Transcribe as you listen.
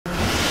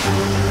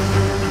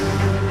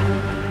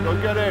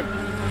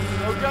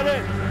get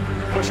in.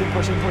 Pushing. Come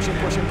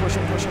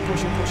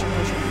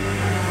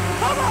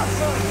on,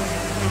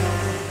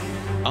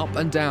 son. Up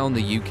and down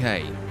the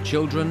UK,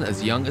 children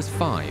as young as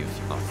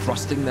 5 are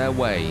thrusting their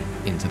way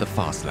into the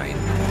fast lane.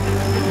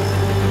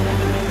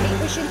 Keep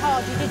pushing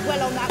hard, you did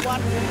well on that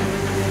one.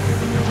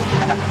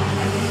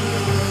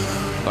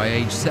 By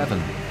age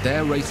 7,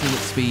 they're racing at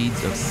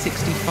speeds of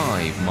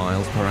 65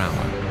 miles per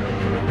hour.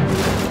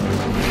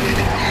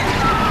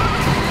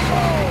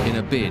 In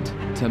a bid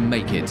to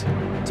make it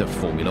to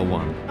Formula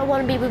 1. I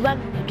want to be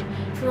remembered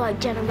for like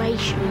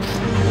generations.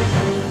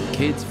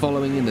 Kids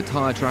following in the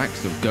tyre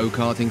tracks of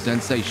go-karting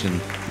sensation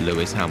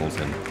Lewis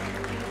Hamilton.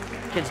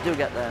 Kids do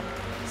get there,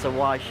 so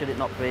why should it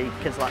not be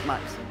kids like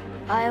Max?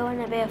 I want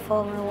to be a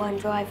Formula 1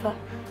 driver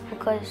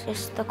because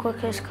it's the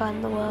quickest car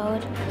in the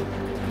world.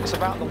 It's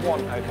about the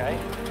want, OK,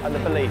 and the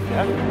belief,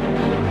 yeah?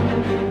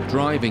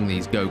 Driving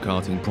these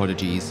go-karting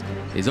prodigies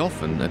is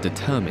often a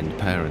determined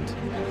parent.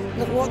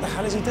 Look, what the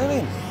hell is he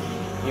doing?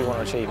 You want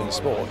to achieve in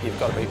sport, you've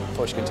got to be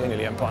pushed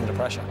continually and put under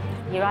pressure.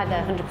 You're either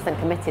 100%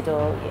 committed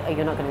or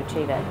you're not going to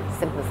achieve it.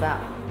 Simple as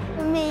that.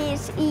 For me,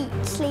 it's eat,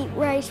 sleep,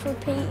 race,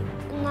 repeat,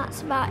 and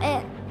that's about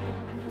it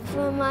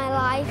for my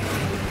life.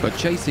 But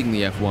chasing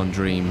the F1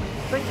 dream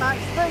Think, Max,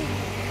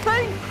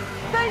 think!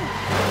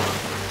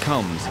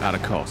 comes at a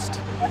cost.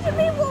 What do you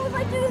mean, what was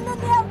I doing on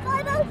the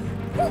outside?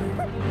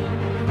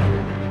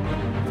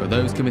 For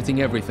those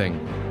committing everything,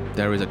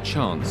 there is a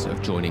chance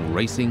of joining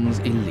racing's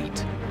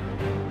elite.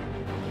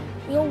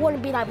 We all want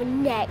to be like the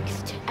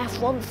next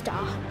F1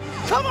 star.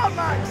 Come on,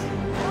 Max!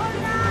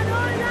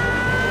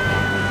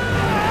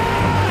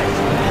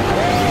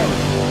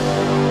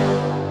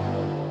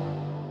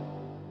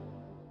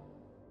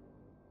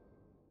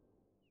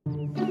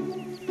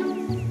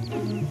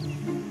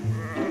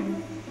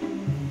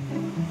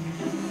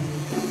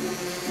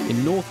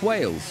 In North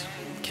Wales,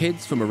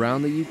 kids from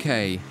around the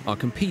UK are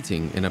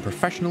competing in a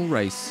professional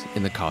race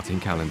in the karting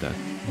calendar.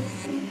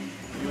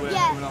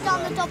 Yeah,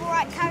 down the double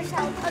right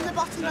carousel on the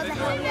bottom of the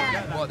hill,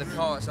 yeah. What, the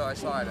part side?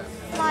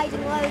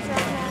 Sliding loads right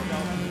now.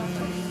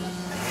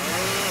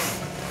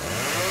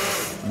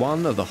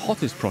 One of the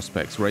hottest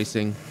prospects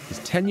racing is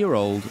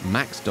 10-year-old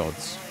Max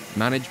Dodds,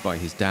 managed by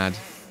his dad,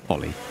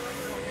 Ollie.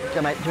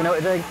 Okay, mate, do you know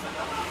what to do?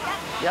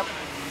 Yep.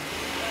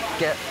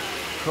 Get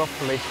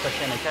properly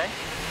stuck in, OK?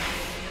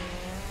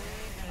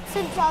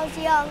 Since I was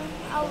young,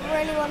 I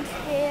really wanted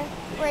to be a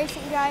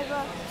racing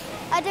driver.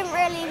 I didn't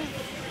really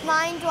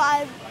mind what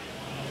I'd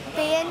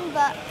be in,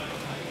 but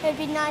it'd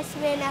be nice to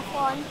be in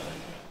F1.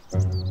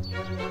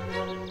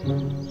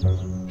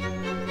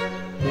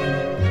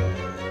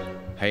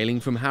 Hailing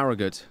from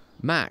Harrogate,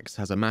 Max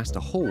has amassed a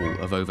haul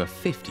of over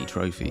 50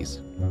 trophies.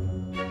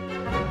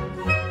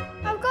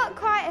 I've got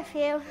quite a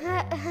few.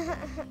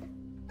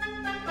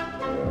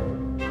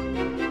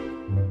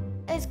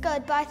 It's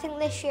good, but I think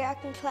this year I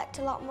can collect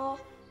a lot more.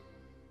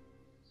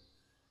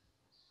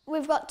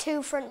 We've got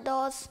 2 front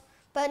doors,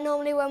 but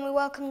normally when we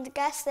welcome the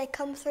guests, they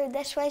come through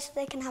this way so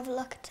they can have a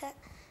look at it,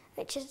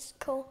 which is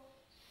cool.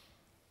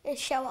 It's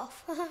show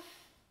off.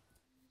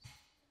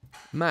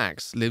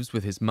 Max lives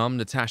with his mum,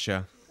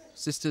 Natasha,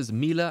 sisters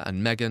Mila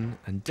and Megan,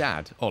 and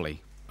dad,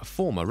 Ollie, a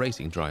former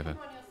racing driver.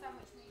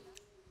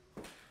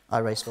 I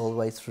raced all the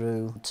way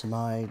through to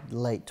my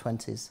late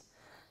 20s,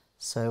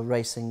 so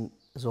racing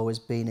has always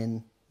been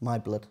in my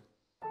blood.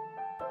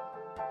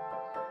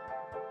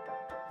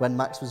 When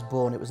Max was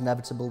born, it was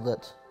inevitable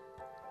that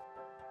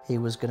he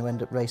was going to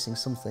end up racing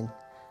something,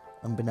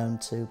 unbeknown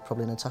to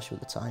probably Natasha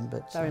at the time,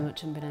 but... Very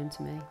much unbeknown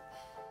to me.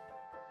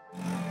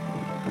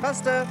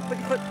 Faster, put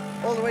your foot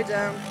all the way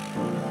down.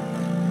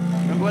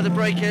 Remember where the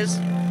brake is?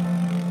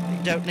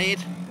 You don't need.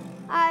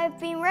 I've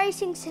been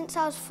racing since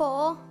I was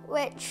 4,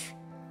 which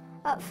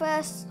at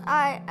first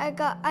I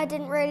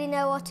didn't really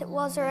know what it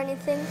was or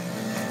anything.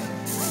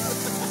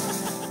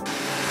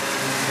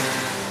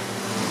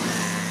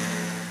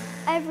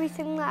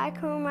 Everything that I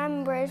can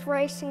remember is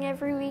racing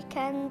every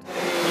weekend.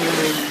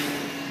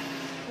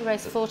 We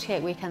raced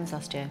 48 weekends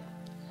last year.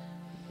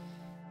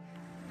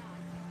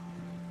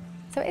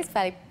 So it is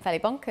fairly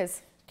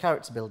bonkers.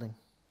 Character building.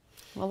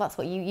 Well, that's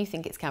what you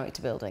think it's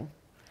character building.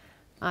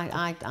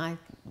 I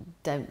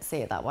don't see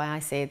it that way. I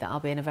see that I'll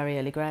be in a very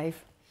early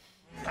grave.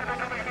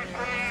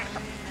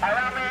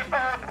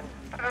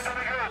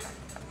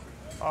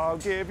 I'll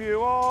give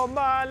you all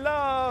my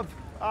love.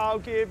 I'll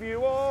give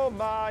you all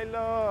my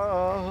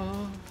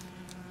love.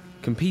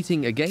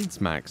 Competing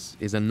against Max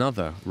is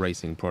another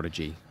racing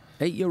prodigy,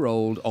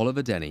 8-year-old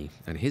Oliver Denny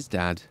and his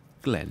dad,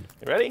 Glenn.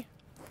 You ready?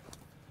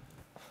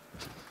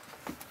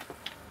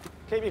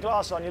 Keep your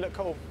glasses on, you look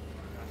cool.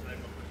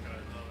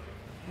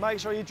 Make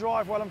sure you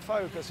drive well and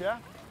focus, yeah?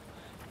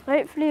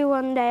 Hopefully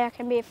one day I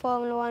can be a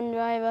Formula 1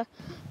 driver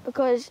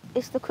because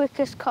it's the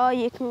quickest car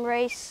you can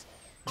race.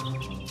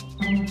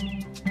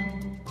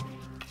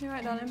 You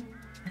right, darling?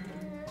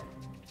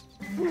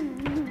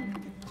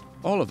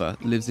 Oliver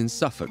lives in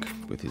Suffolk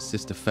with his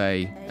sister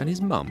Faye and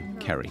his mum,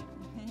 Kerry.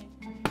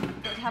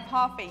 Got to have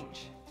half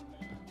each.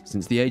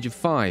 Since the age of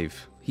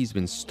 5, he's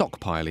been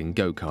stockpiling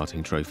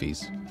go-karting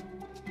trophies.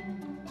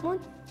 1,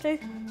 2,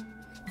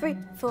 3,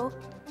 4,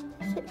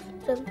 6,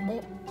 7,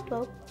 8,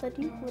 12,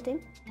 13,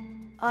 14.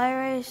 I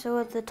race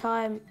all the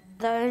time,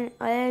 though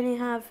I only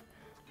have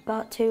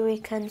about 2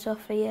 weekends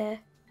off a year.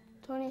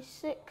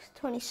 26,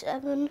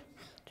 27,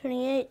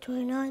 28,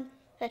 29,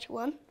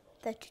 31,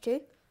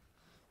 32,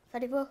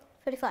 34,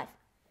 35.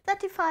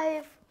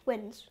 35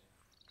 wins.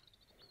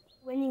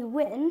 When you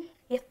win,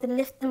 you have to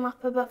lift them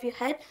up above your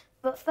head,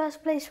 but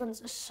first place ones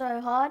are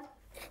so hard.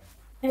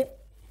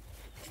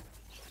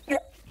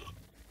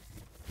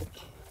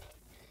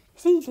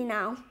 It's easy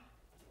now.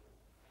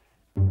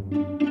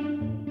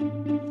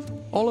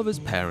 Oliver's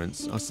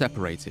parents are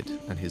separated,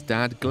 and his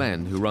dad,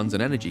 Glenn, who runs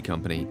an energy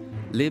company,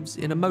 lives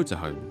in a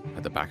motorhome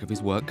at the back of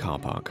his work car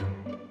park.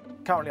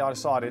 Currently, I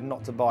decided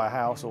not to buy a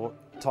house or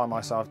tie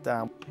myself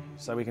down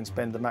so we can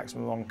spend the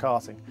maximum on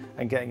karting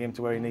and getting him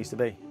to where he needs to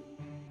be.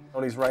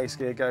 All his race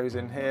gear goes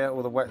in here,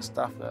 all the wet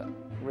stuff that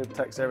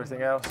protects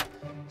everything else.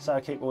 So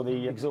I keep all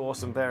the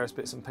exhaust and various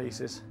bits and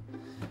pieces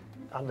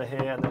under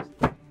here. And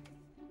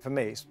for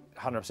me, it's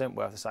 100%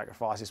 worth the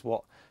sacrifice. It's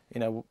what, you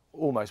know,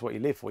 almost what you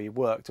live for. You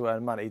work to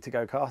earn money to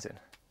go karting.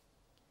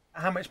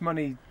 How much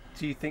money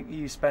do you think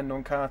you spend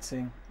on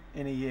karting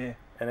in a year?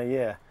 In a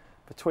year,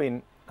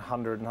 between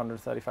 100 and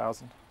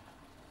 130,000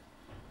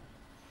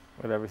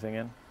 with everything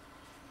in.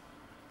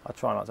 I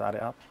try not to add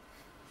it up.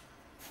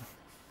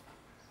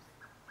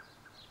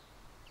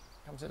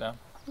 Come sit down.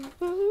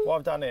 What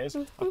I've done is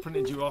I've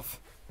printed you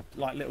off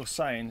like little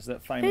sayings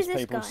that famous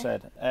people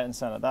said. Ayrton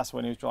Senna, that's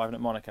when he was driving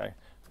at Monaco.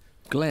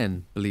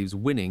 Glenn believes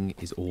winning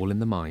is all in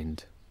the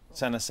mind.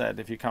 Senna said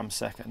if you come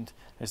second,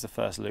 it's the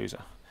first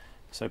loser.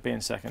 So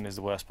being second is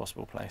the worst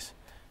possible place.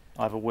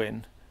 Either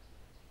win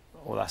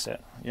or that's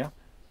it, yeah?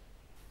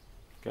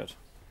 Good.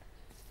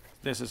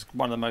 This is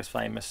one of the most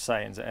famous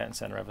sayings that Ayrton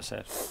Senna ever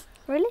said.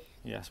 Really?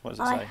 Yes, what does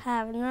it I say?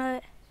 have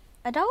no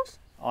idols.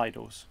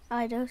 Idols.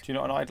 Idols. Do you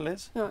know what an idol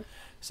is? No.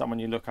 Someone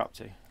you look up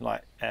to,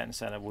 like Ayrton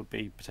Senna would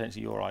be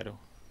potentially your idol.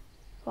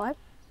 Why?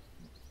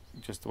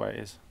 Just the way it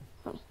is.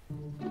 Oh.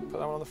 Put that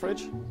one on the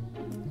fridge.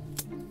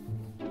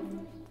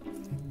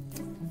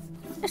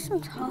 This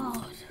one's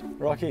hard.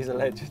 Rocky's a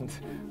legend.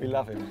 We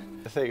love him.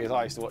 The thing is,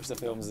 I used to watch the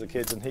films as a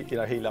kid, and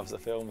he loves the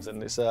films,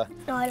 and it's No,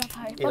 I love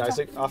Harry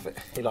Potter.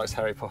 He likes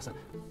Harry Potter.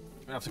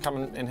 You have to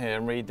come in here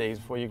and read these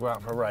before you go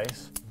out for a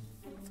race.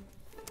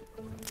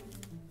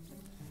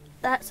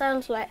 That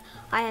sounds like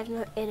I have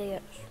no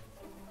idiots.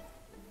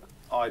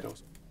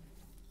 Idols.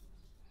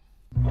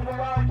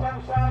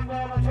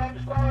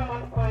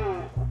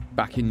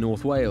 Back in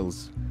North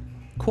Wales,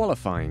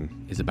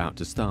 qualifying is about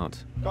to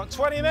start. Got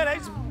 20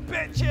 minutes,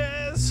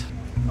 bitches!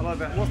 I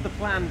love it. What's the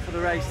plan for the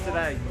race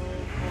today?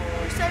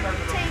 So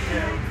take you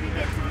if you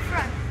get to the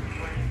front.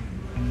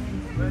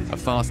 A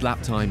fast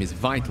lap time is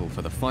vital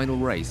for the final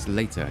race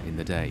later in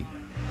the day.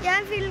 Yeah,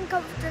 I'm feeling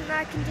confident that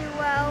I can do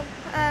well,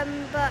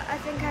 but I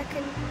think I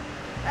can.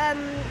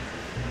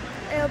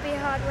 It'll be a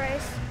hard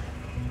race.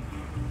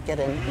 Get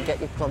in and get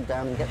your club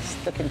down and get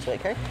stuck into it,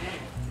 okay?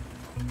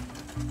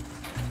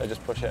 So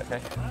just push it,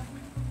 okay?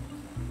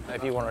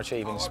 If you want to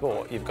achieve in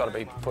sport, you've got to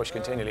be pushed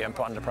continually and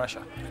put under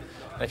pressure.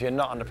 And if you're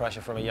not under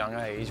pressure from a young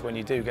age, when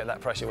you do get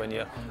that pressure when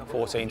you're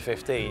 14,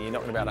 15, you're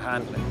not going to be able to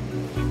handle it.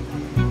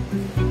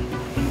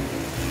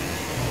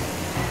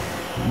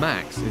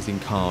 Max is in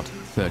kart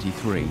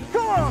 33.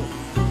 Come on!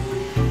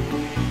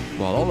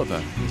 While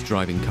Oliver is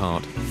driving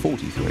kart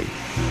 43.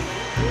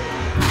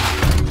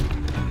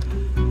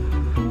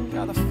 Get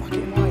out of the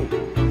fucking way.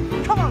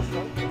 Come on,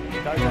 son.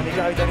 Go,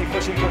 Danny,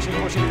 pushing.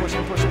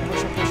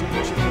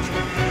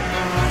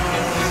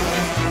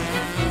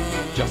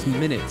 Just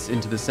minutes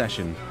into the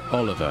session,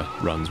 Oliver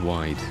runs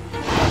wide.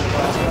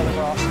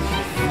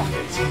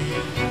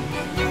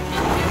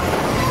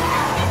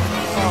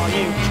 Oh,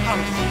 you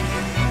cunt.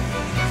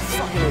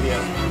 Fucking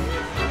idiot.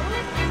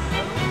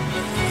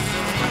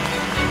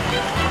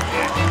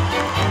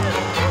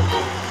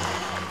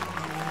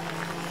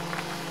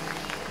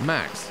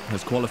 Max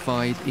has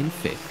qualified in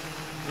 5th,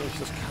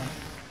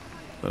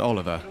 but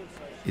Oliver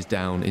is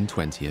down in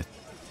 20th.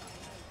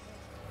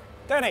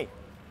 Danny!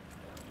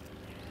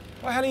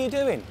 What the hell are you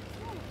doing?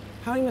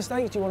 How many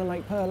mistakes do you want to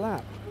make per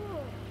lap?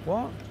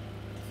 What?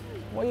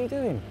 What are you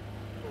doing?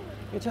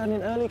 You're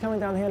turning early, coming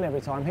down the hill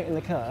every time, hitting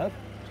the curb.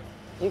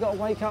 You've got to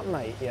wake up,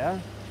 mate, yeah?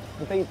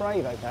 And be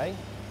brave, okay?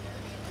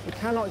 You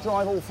cannot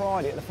drive all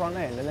Friday at the front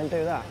end and then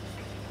do that.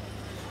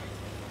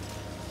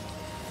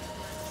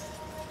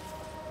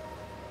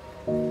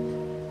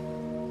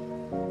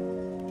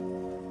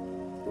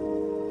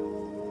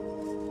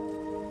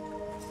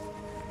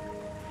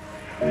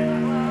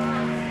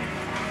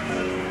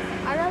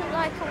 I don't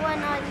like it when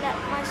I let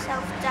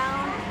myself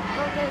down,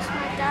 because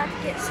my dad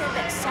gets a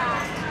bit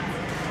sad.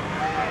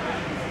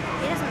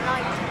 He doesn't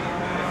like it.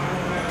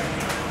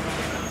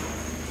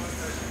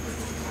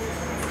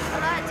 I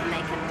like to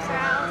make him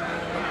proud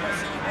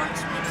because he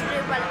wants me to do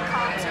well at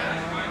karting.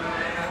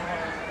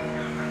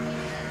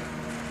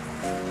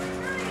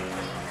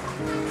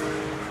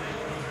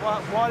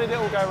 Why did it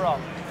all go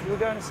wrong? You were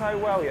going so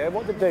well, yeah?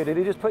 What did he do? Did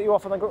he just put you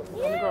off on the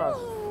grass?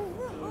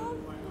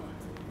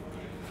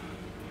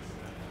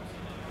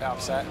 bit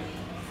upset.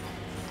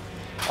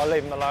 I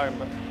leave him alone,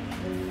 but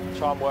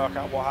try and work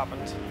out what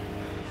happened.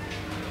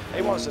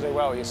 He wants to do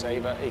well, you see,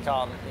 but he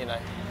can't, you know.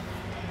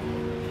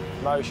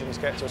 Emotions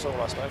get to us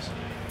all, I suppose.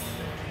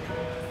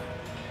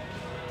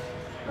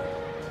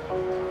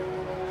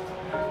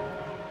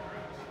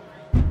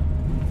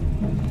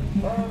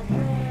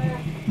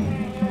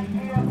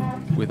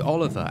 With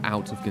Oliver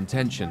out of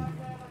contention,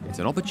 it's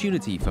an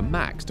opportunity for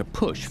Max to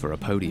push for a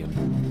podium.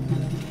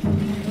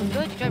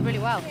 Good, you drove really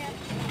well. Yeah.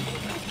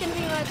 It's going to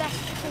be my best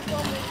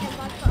performance in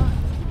my car.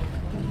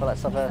 Well,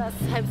 let's have a...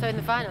 Let's hope so in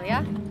the final,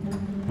 yeah?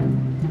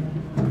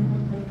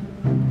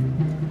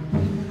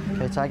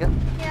 Okay, Tiger?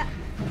 Yeah.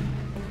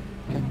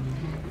 Okay.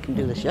 You can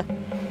do this, yeah?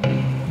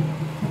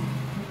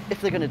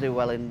 If they're going to do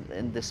well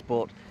in this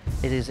sport,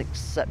 it is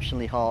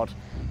exceptionally hard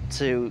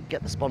to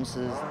get the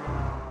sponsors.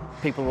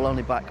 People will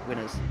only back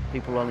winners.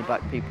 People will only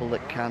back people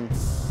that can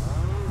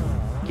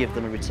give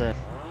them a return.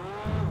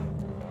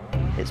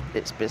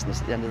 It's business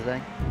at the end of the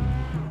day.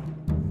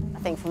 I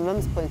think from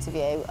Mum's point of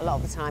view, a lot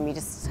of the time you're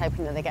just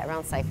hoping that they get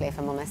around safely, if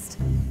I'm honest.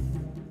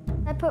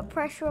 I put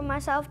pressure on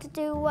myself to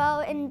do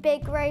well in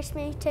big race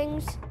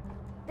meetings.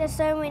 There's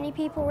so many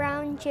people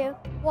around you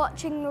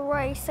watching the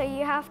race, so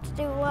you have to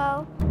do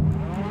well.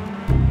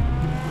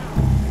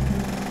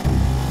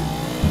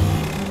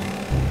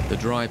 The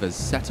drivers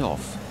set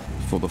off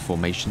for the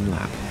formation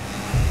lap.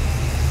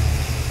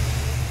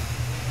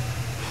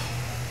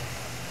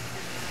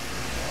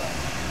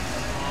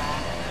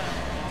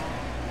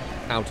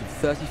 Out of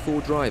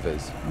 34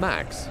 drivers,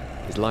 Max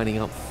is lining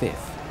up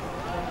 5th.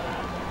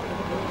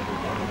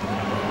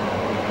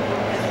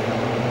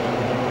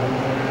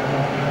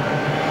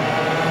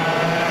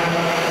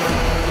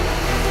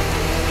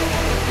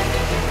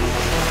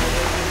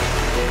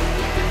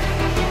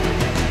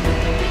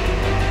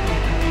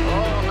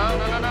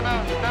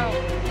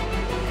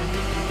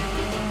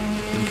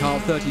 In car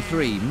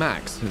 33,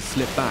 Max has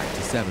slipped back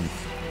to 7th.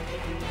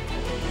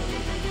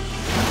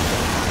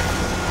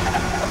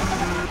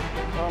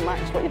 Oh,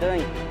 Max, what are you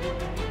doing?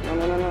 No.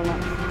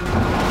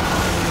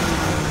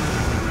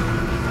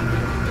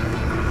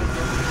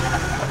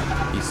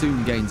 He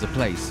soon gains a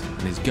place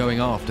and is going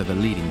after the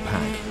leading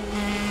pack.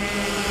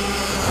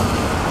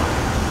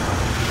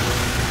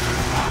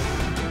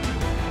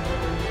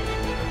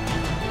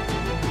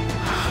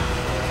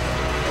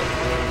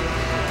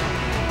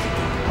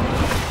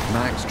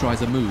 Max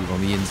tries a move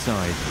on the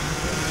inside.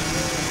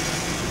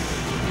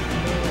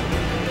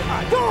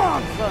 Go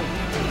on, son!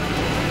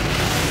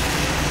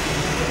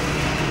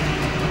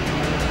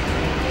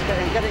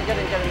 Get in,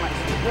 Max.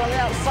 You're on the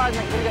outside,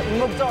 mate. You're going to get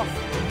mugged off.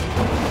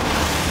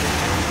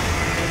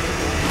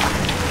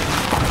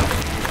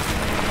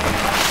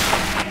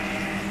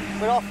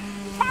 We're off.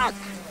 Fuck!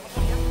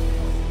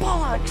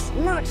 Bollocks!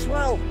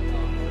 Maxwell!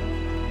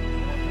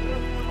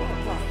 For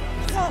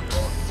fuck's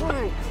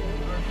sake!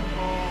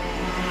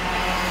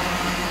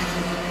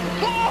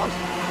 God!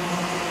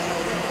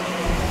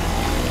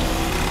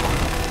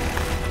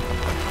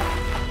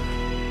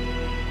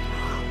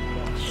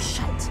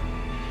 Shit!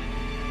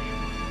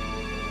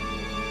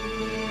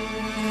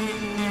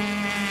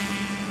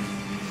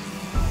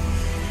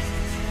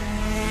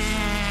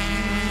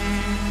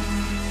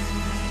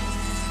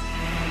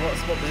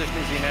 What position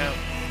is he now?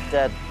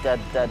 Dead last.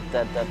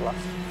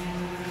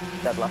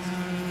 Dead last.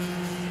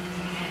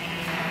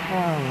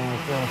 Oh my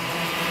God.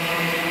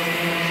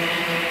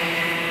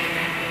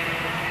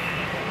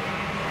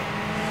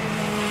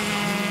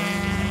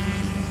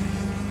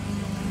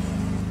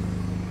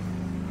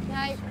 No,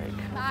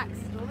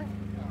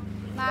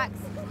 Max.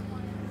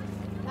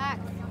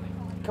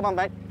 Come on,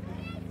 mate.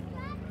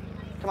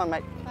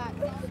 Max.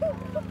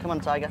 Come on,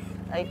 Tiger.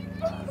 Hey.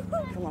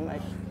 Come on,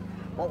 mate.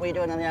 What were you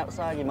doing on the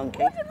outside, you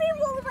monkey? What do you mean,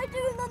 what was I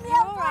doing on the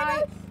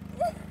outside?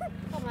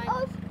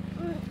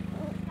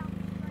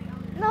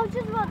 I was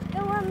just about to go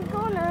around the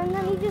corner and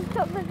then he just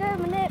took the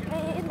germ and hit me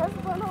and just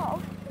run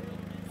off.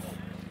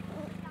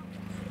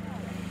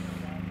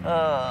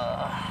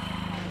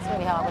 It's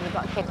really hard when you've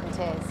got a kid in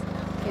tears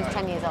who's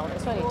 10 years old.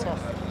 It's really tough.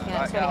 You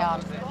know, it's really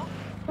hard.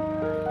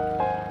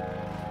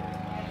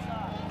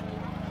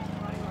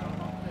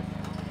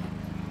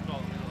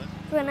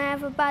 When I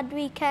have a bad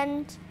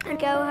weekend, I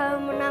go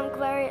home and I'm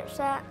very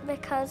upset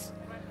because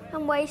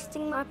I'm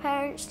wasting my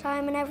parents'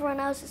 time and everyone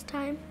else's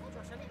time.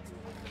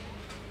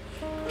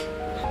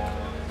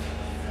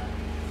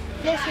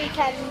 This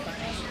weekend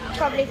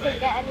probably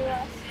couldn't get any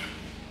worse.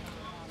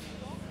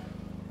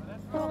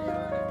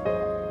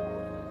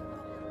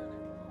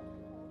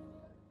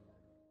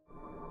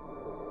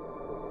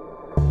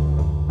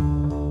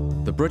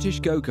 The British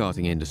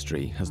go-karting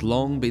industry has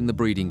long been the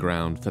breeding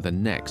ground for the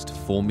next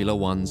Formula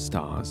One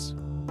stars.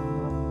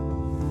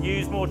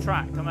 Use more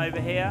track, come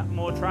over here,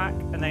 more track,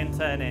 and then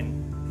turn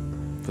in.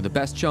 For the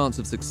best chance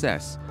of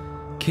success,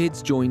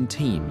 kids join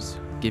teams,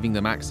 giving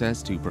them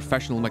access to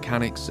professional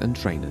mechanics and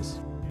trainers.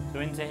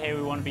 So into here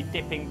we want to be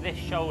dipping this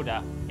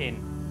shoulder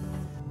in.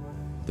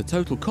 The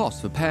total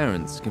cost for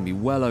parents can be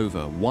well over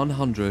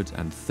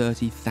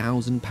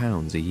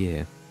 £130,000 a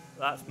year.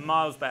 That's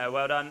miles better,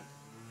 well done.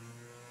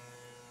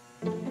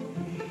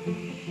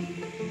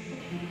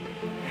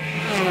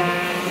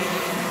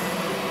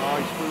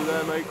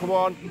 there, mate, come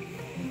on.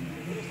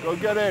 Go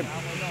get him.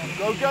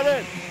 Go get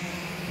him.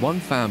 One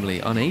family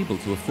unable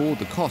to afford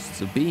the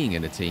costs of being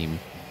in a team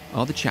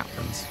are the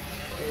Chaplins.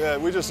 Yeah,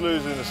 we're just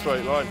losing a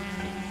straight line.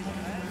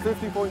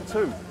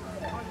 50.2.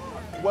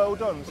 Well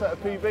done, set a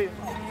PB.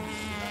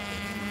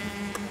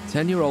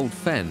 10-year-old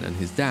Fen and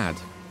his dad,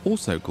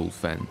 also called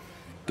Fen,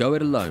 go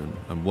it alone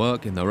and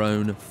work in their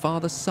own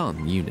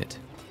father-son unit.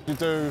 You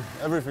do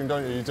everything,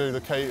 don't you? You do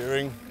the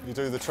catering, you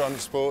do the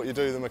transport, you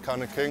do the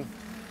mechanicking,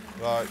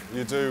 like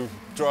you do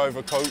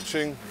driver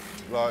coaching,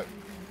 like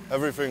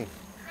everything,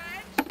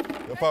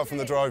 apart from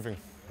the driving,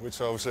 which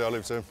obviously I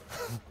live to.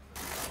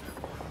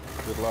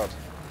 Good lad.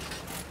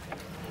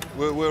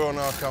 We're on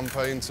our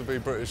campaign to be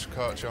British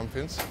kart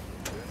champions,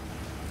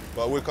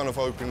 but we're kind of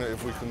hoping that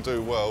if we can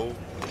do well,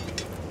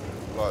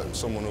 like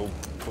someone will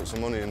put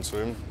some money into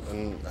him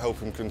and help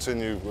him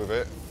continue with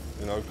it,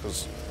 you know,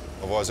 because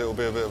otherwise it'll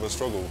be a bit of a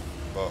struggle.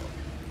 But,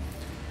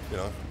 you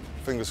know,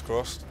 fingers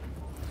crossed.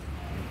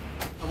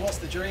 And what's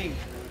the dream?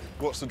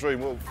 What's the dream?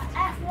 Well,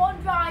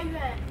 F1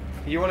 driver.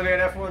 You want to be an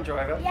F1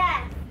 driver?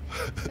 Yeah.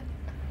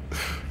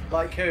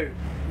 Like who?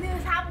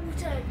 Lewis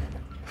Hamilton.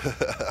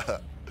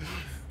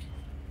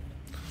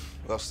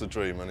 That's the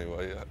dream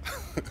anyway, yeah.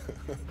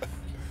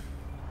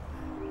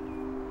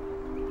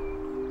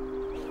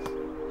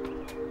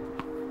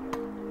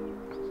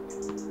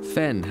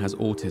 Fen has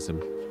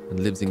autism and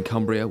lives in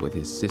Cumbria with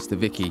his sister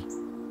Vicky,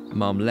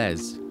 mum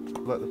Les,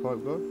 Let the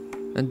pipe go.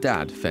 and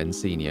dad Fen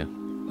Senior,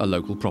 a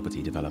local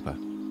property developer.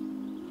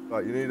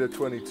 Right, you need a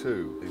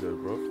 22. Here you go,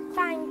 bro.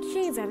 Thank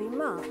you very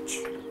much.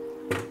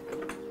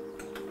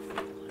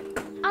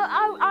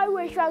 I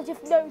wish I was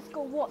just no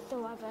school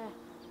whatsoever.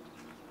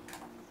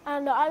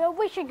 And I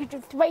wish I could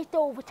just race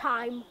all the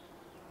time.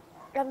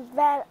 And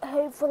then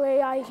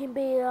hopefully I can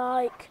be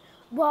like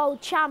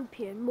world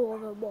champion more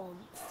than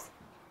once.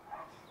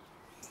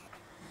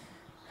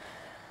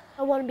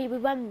 I want to be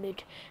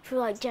remembered for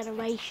like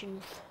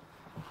generations.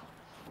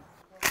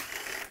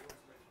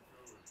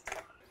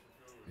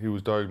 He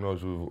was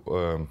diagnosed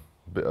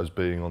with as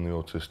being on the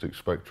autistic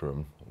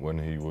spectrum when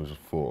he was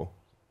 4,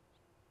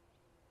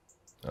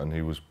 and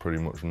he was pretty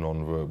much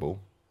non-verbal.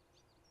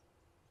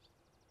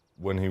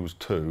 When he was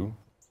 2,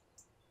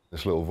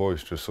 this little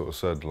voice just sort of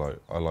said, like,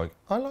 I like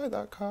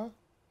that car.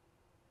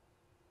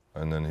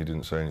 And then he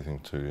didn't say anything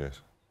for 2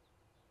 years.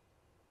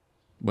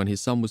 When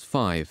his son was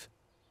 5,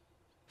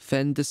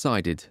 Fen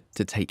decided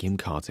to take him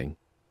karting.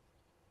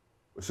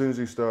 As soon as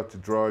he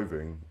started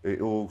driving, it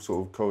all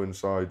sort of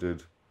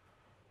coincided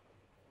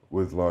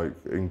with like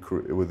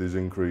with his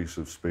increase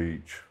of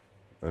speech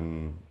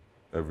and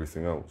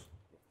everything else.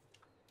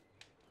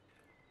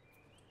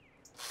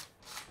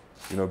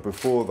 You know,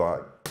 before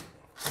that,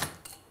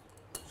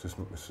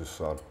 it's just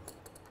sad.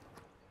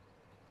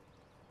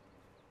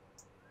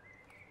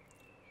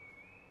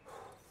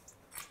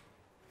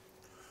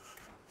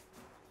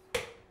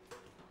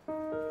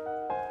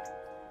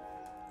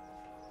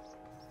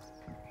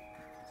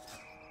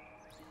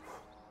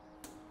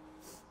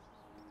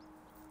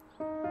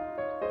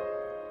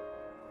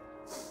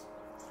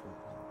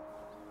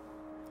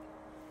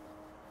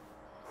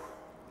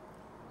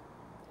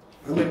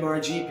 I remember our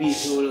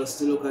GP told us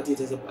to look at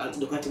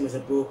him as a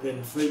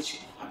broken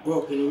fridge, a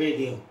broken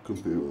radio,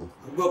 computer,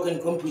 a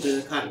broken computer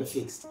that can't be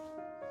fixed.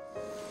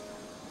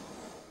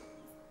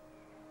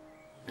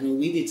 And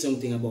we did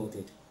something about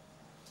it.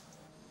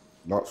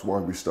 That's why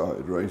we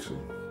started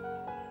racing.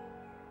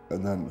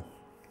 And then,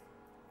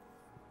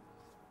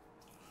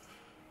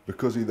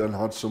 because he then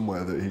had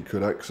somewhere that he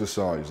could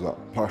exercise that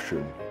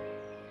passion,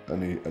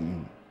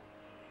 and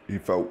he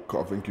felt,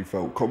 I think he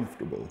felt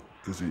comfortable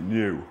because he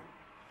knew.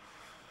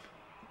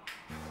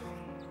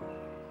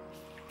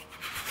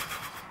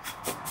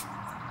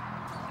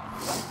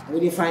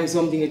 When you find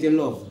something that you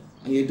love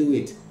and you do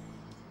it,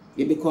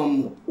 you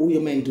become who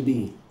you're meant to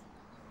be.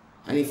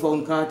 And he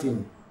found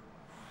karting,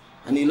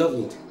 and he loved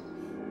it.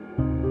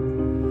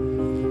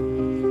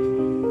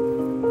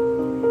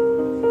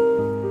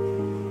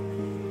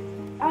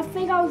 I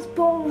think I was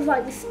born with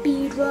like the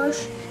speed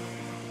rush.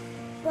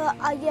 But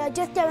I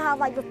just don't have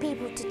like the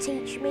people to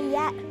teach me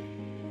yet.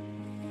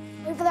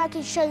 Hopefully I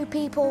can show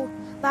people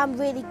that I'm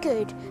really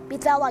good,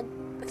 because they'll like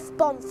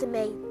sponsor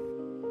me.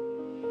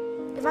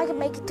 If I can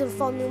make it to the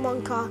Formula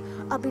 1 car,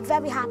 I'll be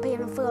very happy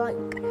and I feel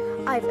like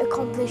I've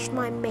accomplished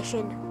my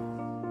mission.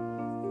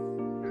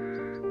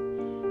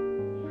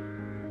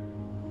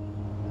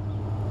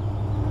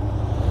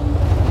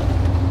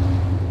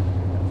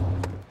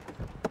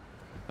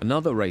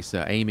 Another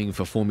racer aiming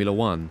for Formula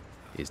 1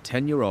 is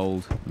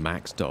 10-year-old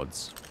Max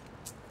Dodds.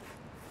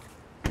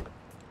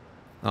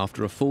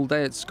 After a full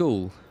day at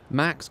school,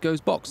 Max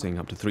goes boxing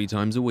up to 3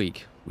 times a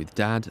week with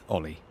Dad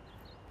Ollie.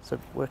 So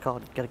work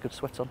hard, get a good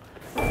sweat on.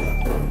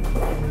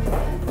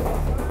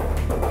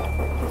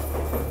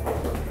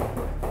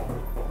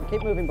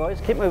 Keep moving, boys,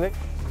 keep moving.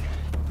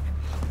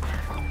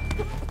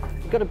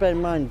 You've got to bear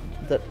in mind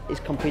that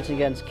he's competing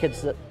against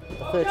kids that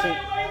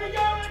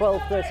are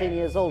 12, 13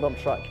 years old on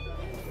track.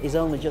 He's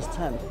only just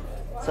 10.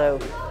 So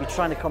you're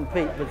trying to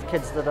compete with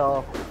kids that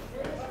are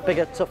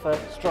bigger, tougher,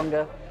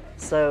 stronger,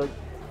 So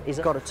he's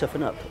got to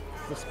toughen up.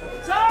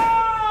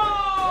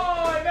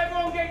 Time!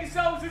 Everyone get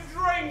yourselves a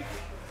drink!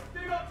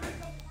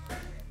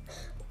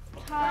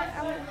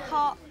 I'm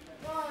hot.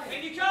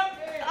 In you come!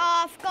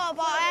 Oh, I forgot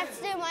about it. I have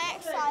to do my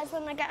exercise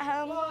when I get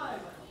home.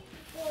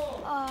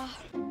 Oh.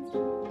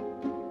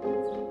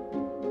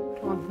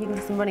 Come on, you can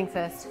do some running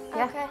first.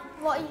 Yeah? Okay.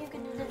 What are you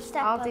going to do?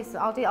 Step I'll up?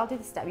 do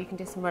the step. You can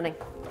do some running.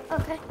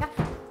 Okay. Yeah.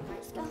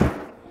 Let's go.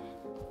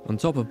 On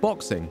top of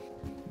boxing,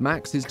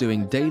 Max is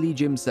doing daily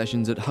gym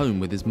sessions at home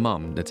with his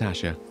mum,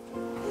 Natasha.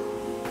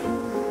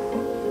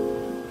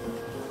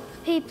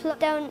 People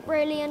don't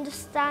really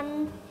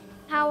understand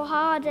how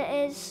hard it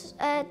is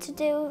to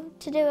do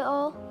it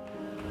all.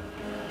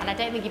 And I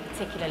don't think he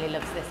particularly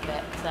loves this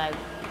bit, so...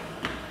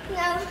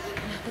 No.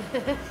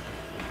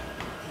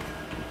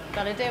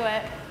 Gotta do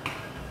it.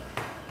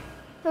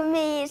 For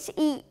me, it's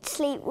eat,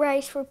 sleep,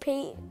 race,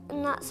 repeat,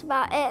 and that's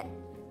about it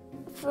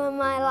for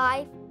my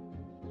life.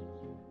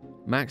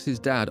 Max's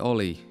dad,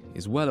 Ollie,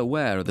 is well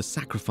aware of the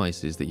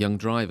sacrifices that young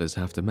drivers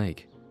have to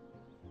make.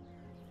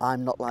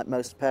 I'm not like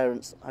most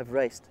parents. I've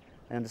raced.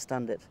 I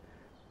understand it.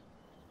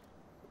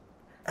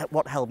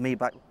 What held me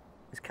back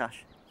is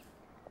cash.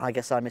 I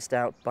guess I missed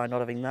out by not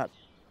having that.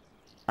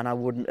 And I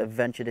wouldn't have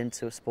ventured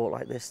into a sport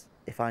like this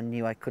if I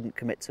knew I couldn't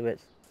commit to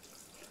it.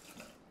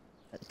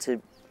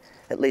 To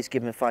at least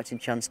give him a fighting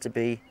chance to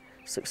be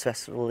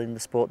successful in the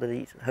sport that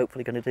he's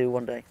hopefully going to do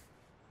one day.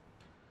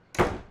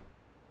 Have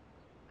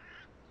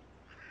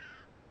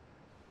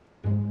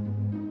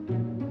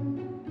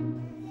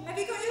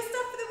you got your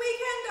stuff for the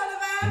weekend,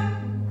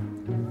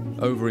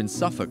 Oliver? Over in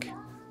Suffolk,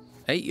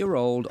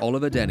 8-year-old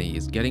Oliver Denny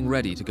is getting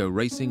ready to go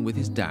racing with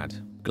his dad,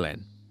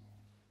 Glenn.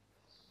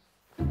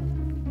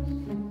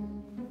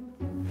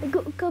 I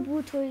got a couple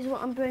of toys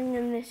what I'm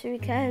bringing this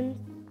weekend.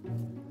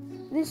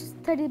 This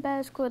teddy bear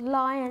is called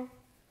Lion.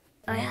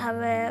 I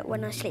have it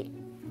when I sleep.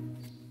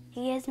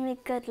 He gives me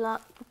good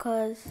luck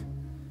because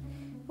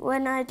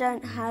when I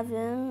don't have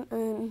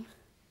him,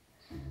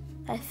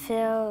 I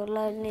feel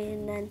lonely,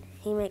 and then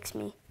he makes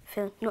me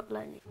feel not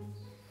lonely.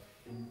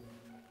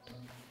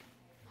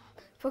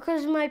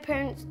 Because my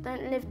parents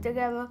don't live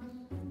together,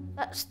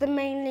 that's the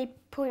mainly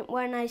point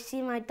when I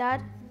see my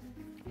dad.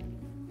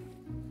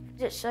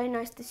 It's so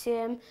nice to see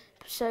him,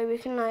 so we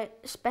can like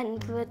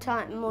spend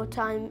more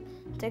time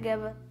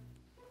together.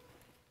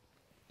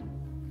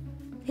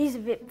 He's a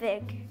bit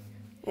big.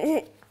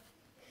 Done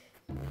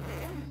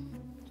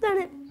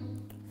it.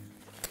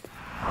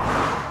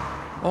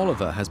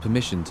 Oliver has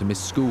permission to miss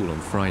school on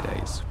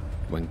Fridays,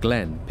 when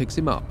Glenn picks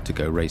him up to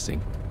go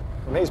racing.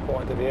 From his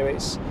point of view,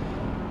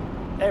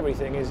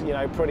 everything is,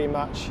 pretty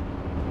much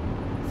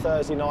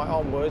Thursday night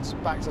onwards,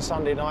 back to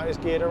Sunday night is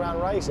geared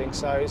around racing.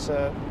 So it's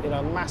a,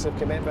 massive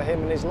commitment for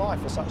him and his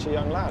life for such a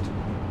young lad.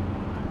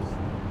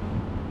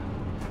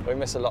 We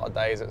miss a lot of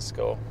days at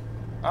school.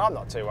 I'm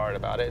not too worried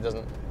about it.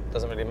 It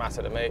doesn't really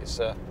matter to me.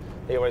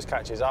 He always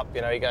catches up.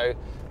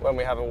 When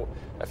we have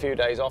a few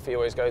days off, he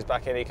always goes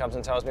back in. He comes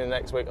and tells me the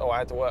next week, "Oh, I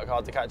had to work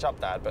hard to catch up,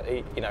 Dad." But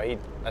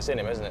that's in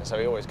him, isn't it? So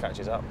he always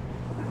catches up.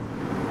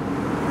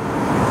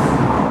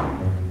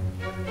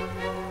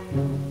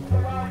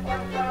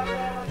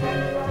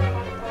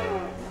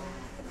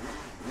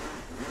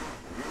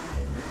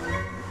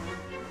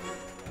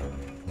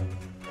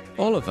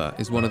 Oliver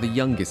is one of the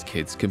youngest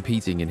kids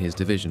competing in his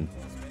division.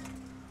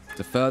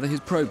 To further his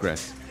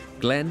progress,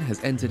 Glenn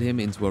has entered him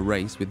into a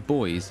race with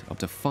boys up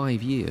to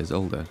 5 years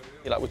older.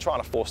 We're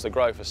trying to force the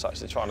growth as such,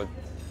 they're trying to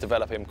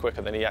develop him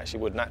quicker than he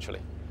actually would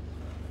naturally.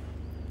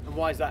 And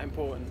why is that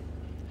important?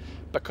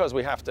 Because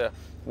we have to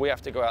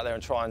go out there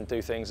and try and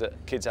do things that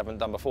kids haven't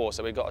done before.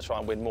 So we've got to try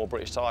and win more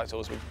British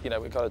titles. We've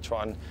got to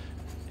try and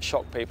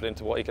shock people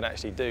into what he can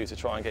actually do to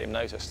try and get him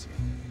noticed.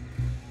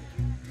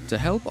 To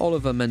help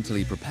Oliver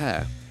mentally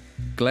prepare,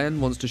 Glenn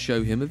wants to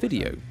show him a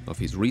video of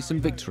his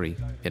recent victory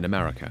in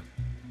America.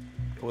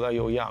 Although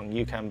you're young,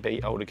 you can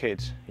beat older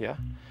kids, yeah?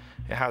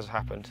 It has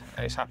happened,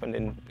 and it's happened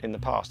in the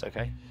past,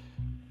 okay?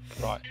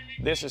 Right,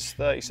 this is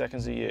 30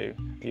 seconds of you,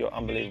 your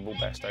unbelievable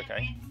best,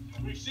 okay?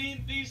 We've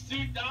seen these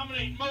two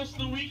dominate most of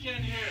the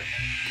weekend here.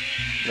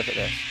 Look at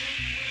this.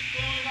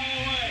 Going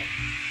all the way.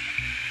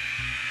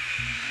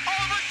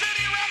 Oliver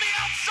Denny around the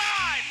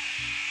outside.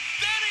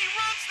 Denny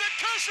runs the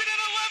cushion at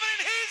 11,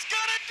 and he's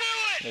gonna do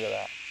it. Look at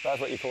that. That's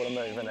what you call a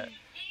move, isn't it?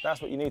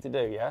 That's what you need to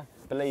do, yeah?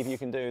 Believe you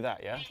can do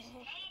that, yeah?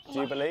 Do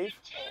you believe?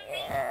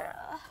 Yeah.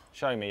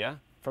 Show me, yeah?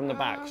 From the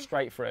back,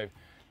 straight through.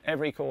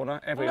 Every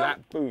corner, every lap,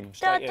 boom,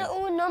 straight in. Dad,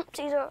 all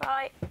numpties are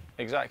right.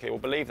 Exactly, well,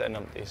 believe they're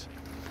numpties.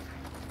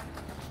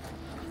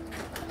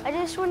 I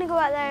just want to go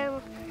out there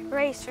and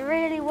race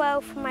really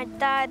well for my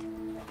dad.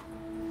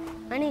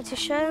 I need to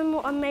show him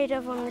what I'm made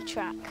of on the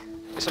track.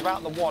 It's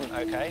about the want,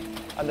 okay?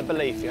 And the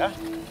belief, yeah?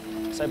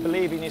 So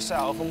believe in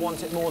yourself and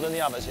want it more than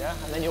the others, yeah?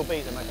 And then you'll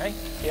beat them, okay?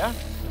 Yeah?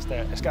 Let's do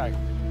it, let's go.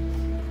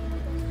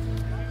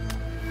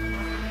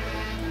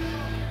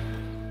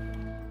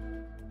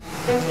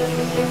 Go,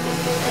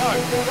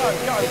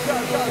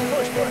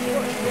 push,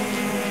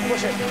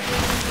 push it.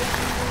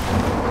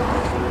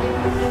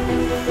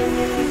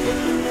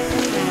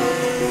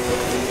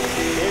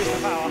 Here's the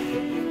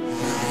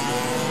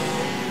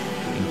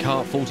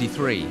kart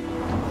 43,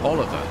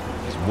 Oliver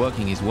is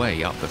working his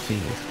way up the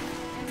field.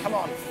 Come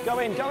on, go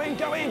in,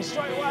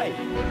 straight away.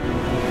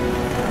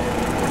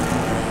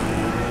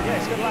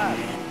 Yes, good lad.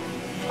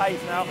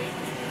 8th now.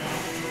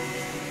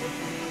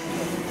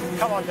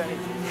 Come on, Denny.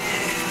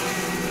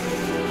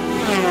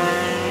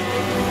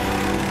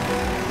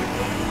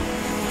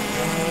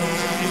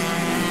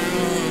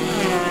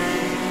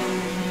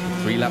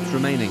 With 3 laps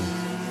remaining,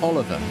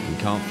 Oliver in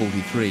kart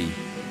 43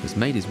 has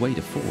made his way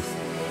to 4th.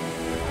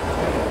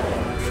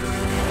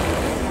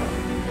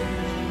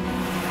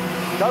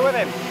 Go with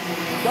him.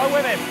 Go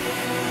with him.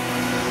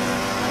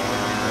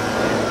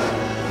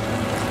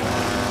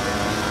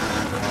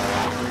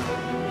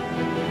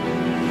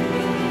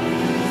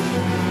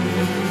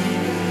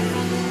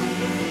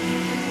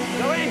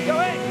 Go in, go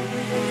in.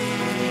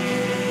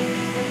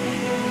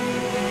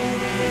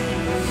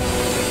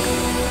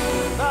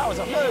 That was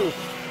a move.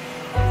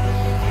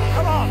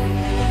 Come on.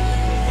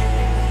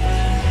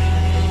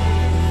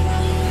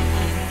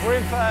 We're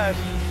in 3rd.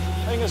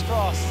 Fingers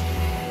crossed.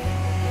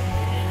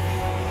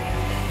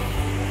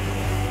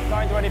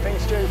 Don't do anything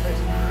stupid.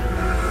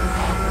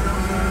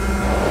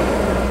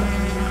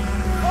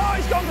 Oh,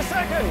 he's gone to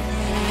 2nd.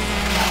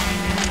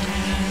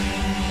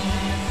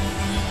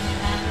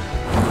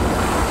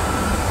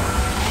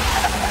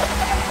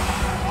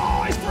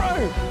 Oh, he's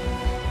through.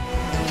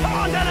 Come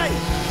on, Denny.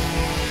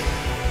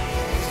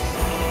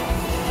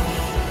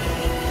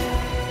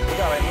 We're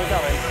going.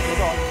 We've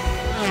got.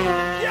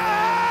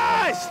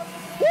 Yes!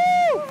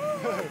 Woo!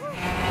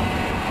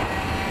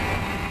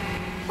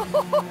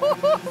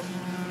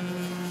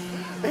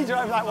 He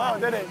drove that well,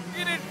 didn't he?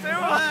 You didn't do it!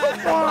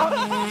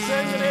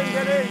 Send it in,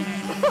 did he?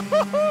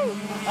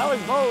 That was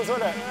balls,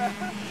 wasn't it?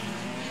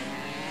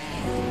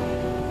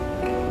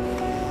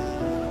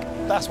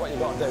 That's what you've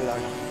got to do,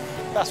 though.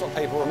 That's what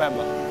people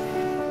remember.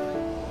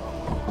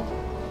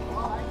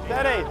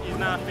 Denny! He's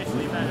now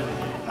officially better than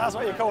you. That's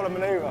what you call a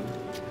manoeuvre.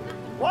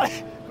 What?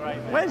 Great,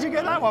 mate. Where did you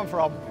get that one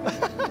from?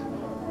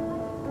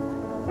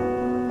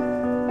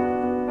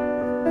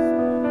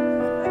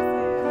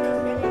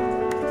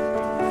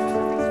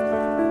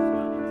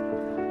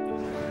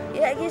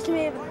 Yeah, it gives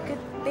me a good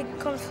big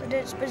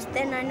confidence, but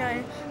then I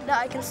know that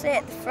I can stay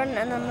at the front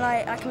and I'm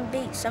like, I can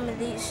beat some of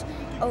these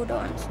older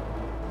ones.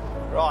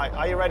 Right,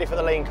 are you ready for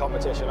the lean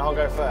competition? I'll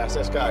go first.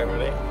 Let's go,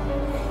 ready?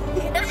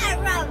 You're not a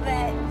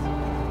rabbit.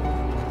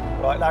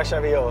 Right, now show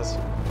me yours.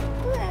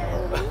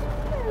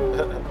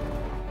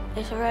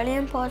 It's really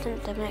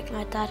important to make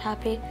my dad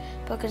happy,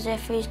 because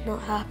if he's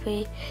not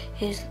happy,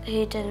 he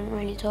didn't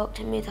really talk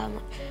to me that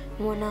much.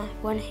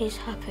 When he's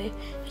happy,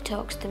 he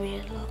talks to me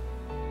a lot.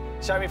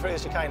 Show me through the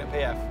chicane at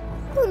PF.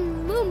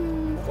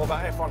 What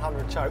about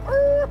F100 choke?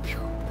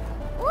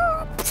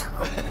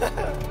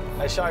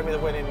 They show me the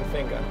winning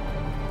finger.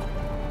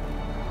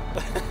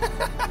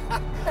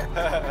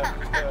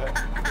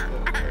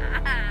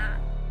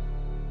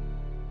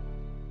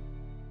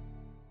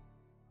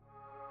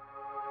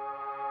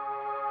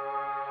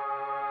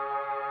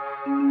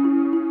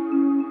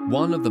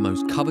 One of the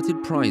most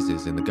coveted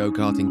prizes in the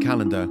go-karting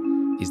calendar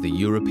is the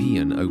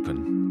European Open.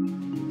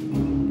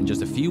 In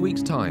just a few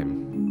weeks'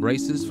 time,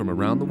 racers from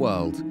around the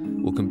world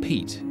will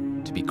compete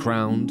to be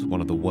crowned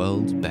one of the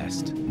world's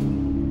best.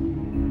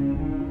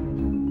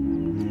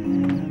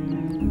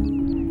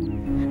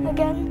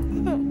 Again.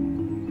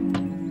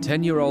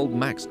 10-year-old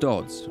Max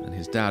Dodds and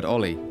his dad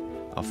Ollie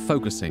are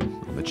focusing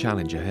on the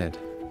challenge ahead.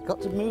 Got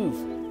to move.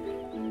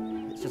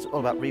 It's just all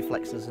about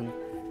reflexes and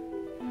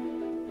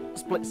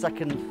split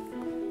second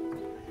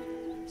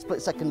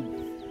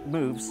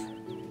moves.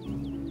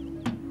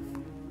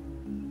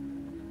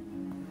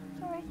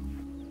 Sorry.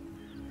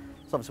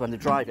 So obviously when they're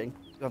driving,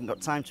 you haven't got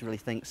time to really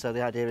think, so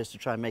the idea is to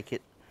try and make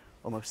it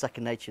almost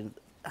second nature,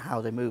 how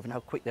they move and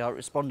how quick they are at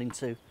responding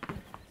to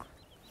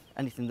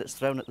anything that's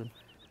thrown at them,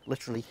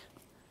 literally.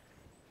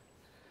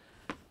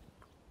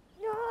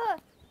 No.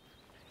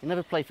 You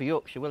never play for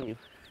Yorkshire, will you?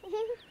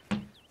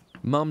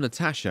 Mum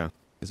Natasha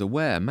is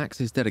aware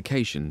Max's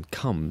dedication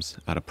comes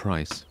at a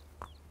price.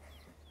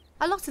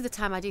 A lot of the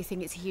time I do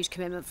think it's a huge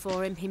commitment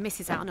for him. He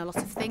misses out on a lot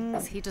of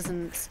things. He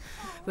doesn't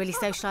really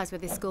socialise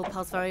with his school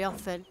pals very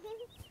often.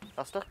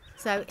 Faster?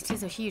 So it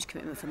is a huge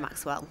commitment for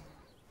Maxwell.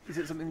 Is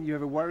it something you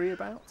ever worry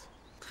about?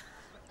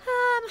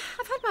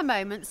 I've had my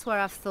moments where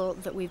I've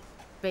thought that we've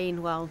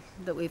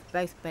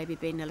both maybe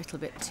been a little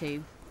bit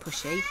too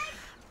pushy.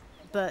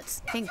 But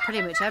I think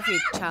pretty much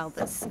every child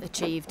that's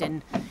achieved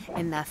in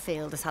their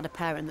field has had a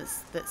parent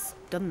that's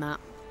done that.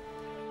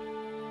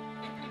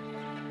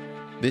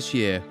 This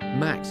year,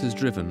 Max has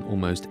driven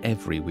almost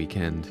every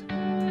weekend.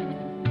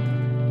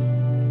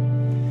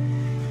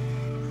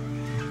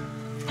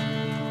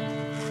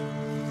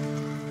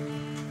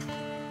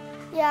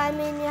 Yeah, I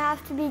mean, you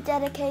have to be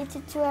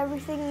dedicated to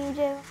everything you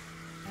do.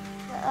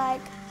 But,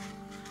 like,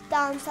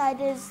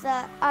 downside is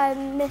that I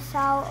miss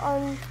out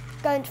on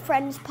going to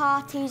friends'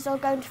 parties or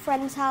going to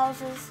friends'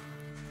 houses.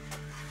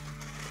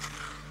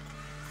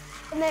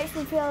 It makes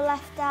me feel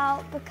left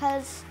out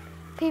because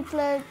people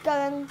are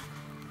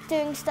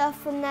doing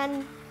stuff and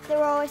then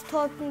They're always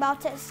talking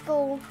about it at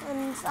school,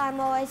 and I'm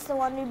always the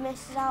one who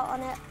misses out on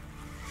it.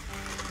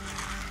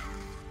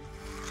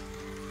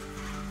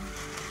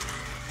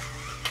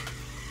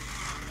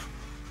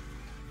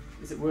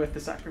 Is it worth the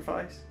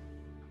sacrifice?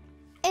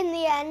 In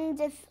the end,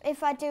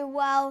 if I do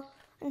well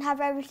and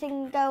have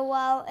everything go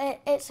well,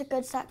 it's a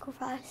good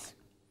sacrifice.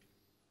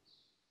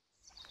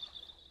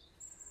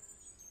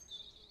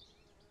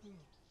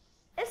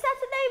 It's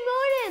Saturday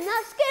morning,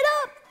 let's get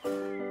up!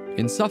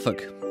 In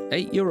Suffolk,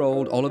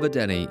 8-year-old Oliver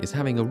Denny is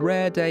having a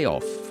rare day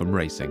off from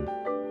racing.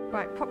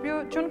 Right, do you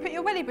want to put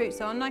your welly boots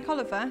on, like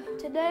Oliver?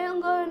 Today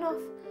I'm going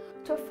off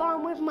to a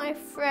farm with my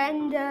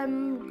friend,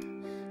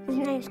 his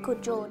name's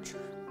called George,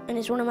 and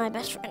he's one of my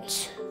best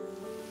friends.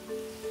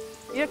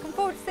 You looking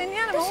forward to seeing the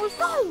animals? There's a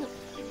goat!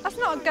 That's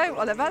not a goat,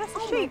 Oliver, that's a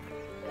sheep.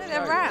 No,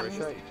 they're rams.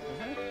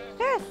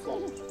 Yes.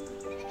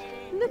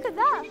 Look at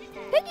that.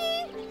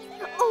 Piggy!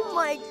 Oh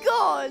my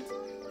God!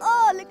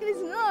 Oh, look at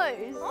his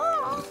nose.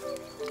 Oh.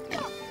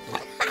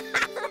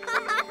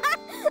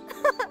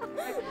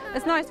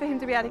 It's nice for him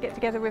to be able to get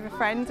together with a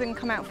friend and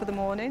come out for the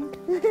morning.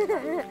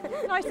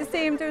 It's nice to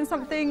see him doing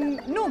something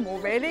normal,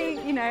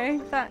 really, you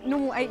know, that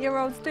normal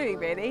 8-year-olds do,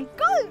 really.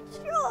 Goat,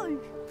 George!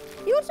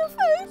 You want some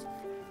food?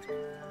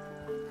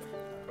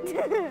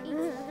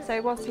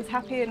 So whilst he's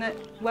happy and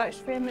it works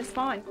for him, it's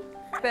fine.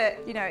 But,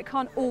 you know, it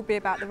can't all be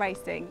about the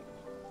racing.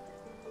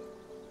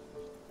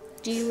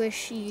 Do you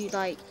wish you,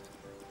 like,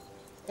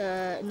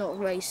 not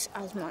race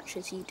as much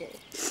as you do?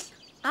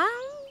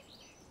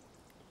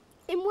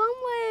 In one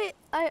way,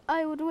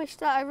 I would wish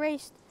that I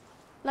raced,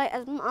 like,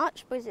 as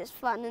much because it's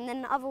fun, and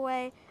then the other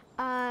way,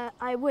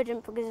 I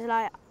wouldn't because,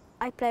 like,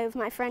 I play with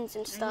my friends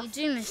and stuff. And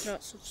you do miss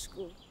lots of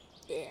school.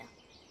 Yeah.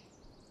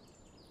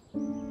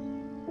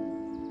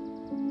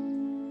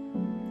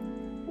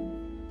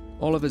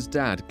 Oliver's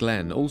dad,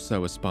 Glenn,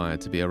 also aspired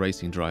to be a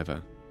racing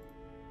driver,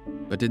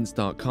 but didn't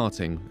start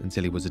karting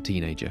until he was a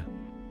teenager.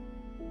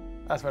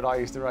 That's when I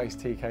used to race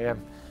TKM,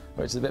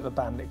 which is a bit of a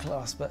bandit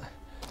class, but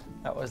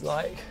that was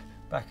like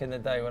back in the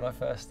day when I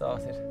first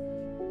started.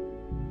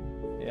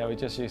 Yeah, we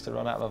just used to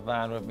run out of a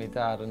van with my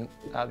dad and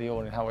out the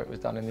awning, how it was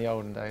done in the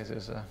olden days. It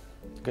was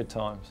good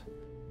times.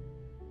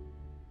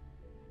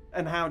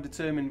 And how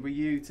determined were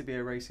you to be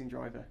a racing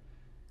driver?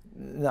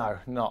 No,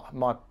 not.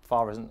 My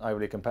father isn't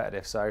overly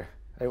competitive, so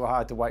I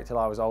had to wait till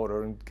I was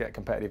older and get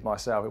competitive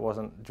myself. It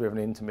wasn't driven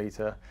into me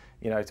to,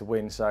 you know, to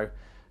win. So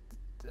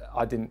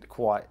I didn't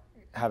quite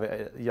have it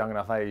at a young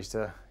enough age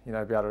to, you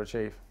know, be able to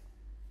achieve.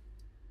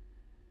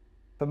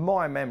 But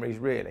my memories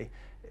really,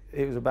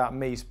 it was about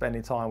me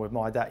spending time with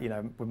my dad, you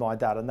know, with my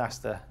dad, and that's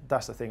the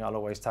thing I'll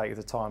always take,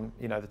 the time,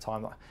 you know, the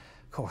time that,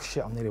 oh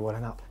shit, I'm nearly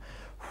welling up.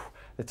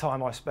 The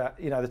time I spent,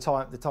 you know,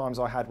 the times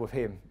I had with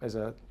him as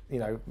a, you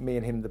know, me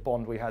and him, the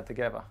bond we had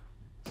together.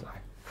 So,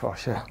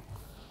 gosh, yeah.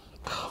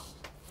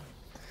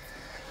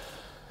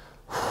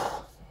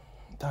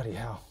 Bloody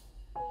hell.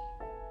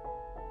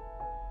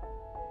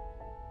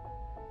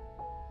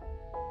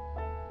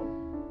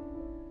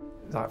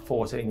 Like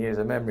 14 years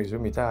of memories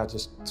with my dad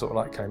just sort of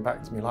like came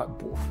back to me like,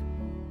 boof.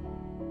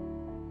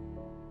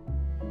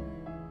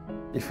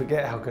 You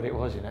forget how good it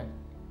was, you know.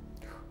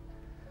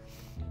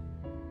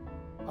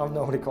 I'm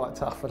normally quite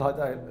tough, but I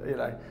don't, you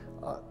know,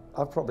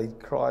 I've probably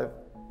cried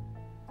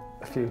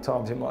a few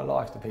times in my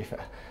life, to be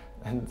fair.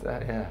 And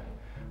yeah,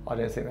 I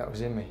didn't think that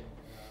was in me.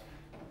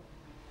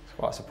 It's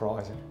quite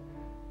surprising.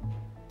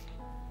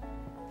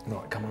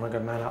 Right, come on, I'm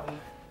gonna man up.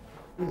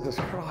 Jesus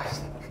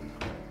Christ.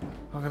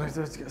 I'm gonna have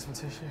to get some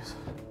tissues.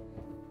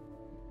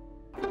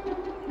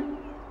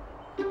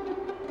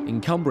 In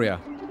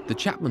Cumbria, the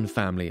Chapman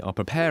family are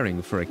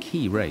preparing for a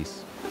key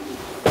race.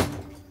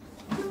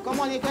 Come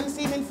on, you can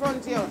see him in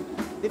front here.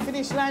 The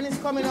finish line is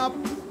coming up.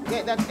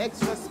 Get that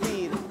extra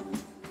speed.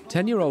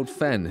 10-year-old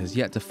Fenn has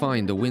yet to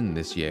find a win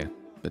this year,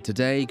 but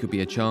today could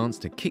be a chance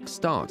to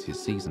kick-start his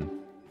season.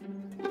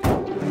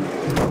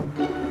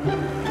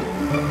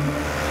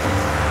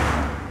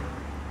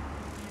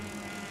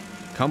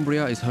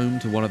 Cumbria is home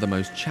to one of the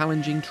most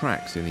challenging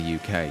tracks in the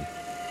UK,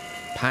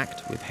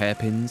 packed with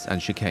hairpins and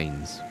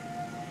chicanes.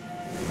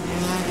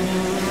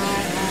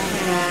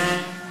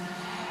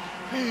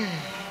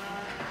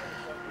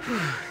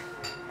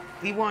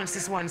 He wants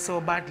this one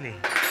so badly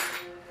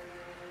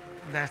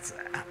that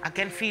I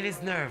can feel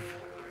his nerve.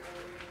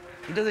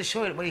 He doesn't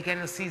show it, but you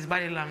can see his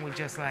body language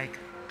just like,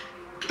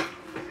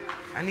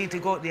 I need to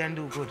go out there and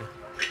do good.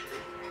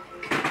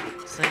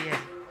 So yeah,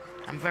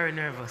 I'm very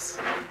nervous.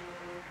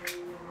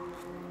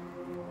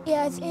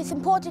 Yeah, it's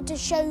important to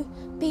show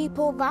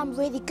people that I'm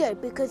really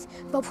good because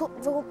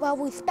they'll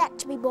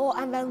respect me more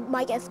and they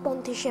might get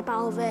sponsorship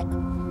out of it.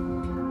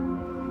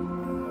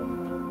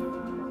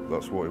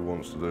 That's what he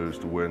wants to do, is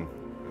to win.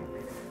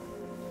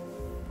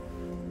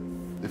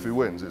 If he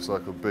wins, it's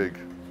like a big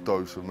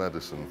dose of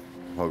medicine,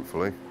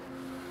 hopefully,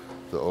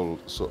 that'll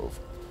sort of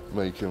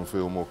make him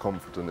feel more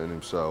confident in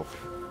himself.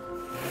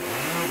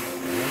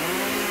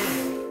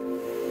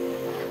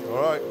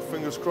 All right,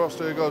 fingers crossed,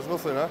 here goes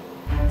nothing, eh?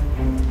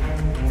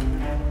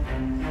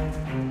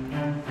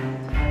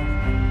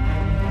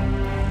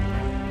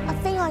 I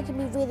think I I can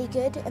be really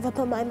good if I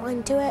put my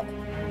mind to it.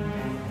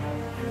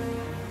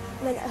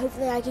 And then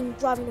hopefully I can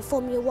drive in a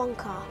Formula 1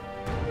 car.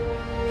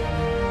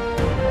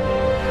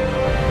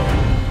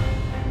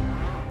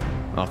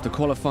 After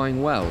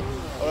qualifying well,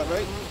 All right,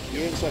 mate,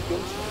 you're in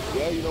second.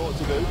 Yeah, you know what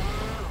to do.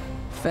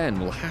 Fenn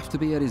will have to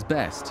be at his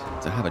best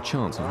to have a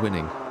chance of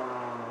winning.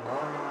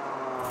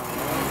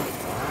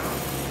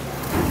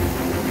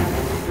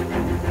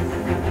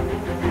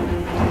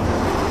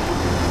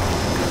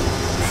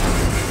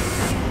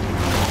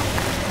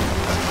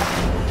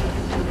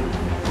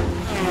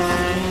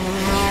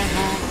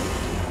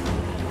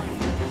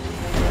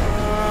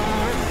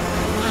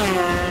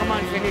 Come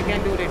on, Fenn, you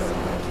can do this.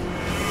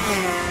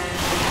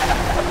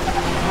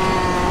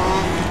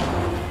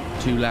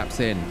 2 laps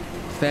in,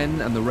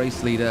 Fenn and the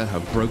race leader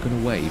have broken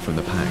away from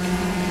the pack.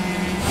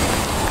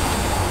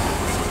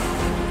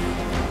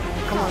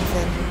 Come on,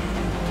 Fenn.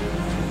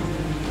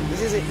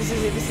 This is it, this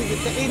is it, this is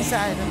it. The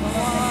inside. Come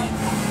on.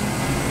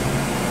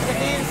 Get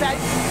the inside.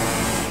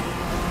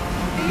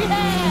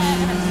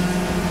 Yeah!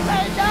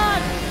 Well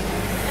done!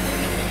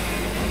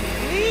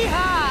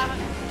 Yeehaw!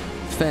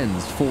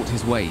 Fenn's fought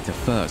his way to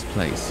first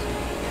place.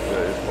 Yeah,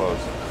 it's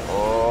close.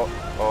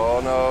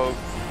 Oh no.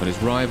 But his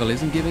rival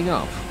isn't giving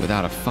up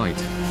without a fight.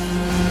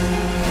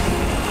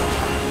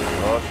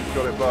 Oh, she's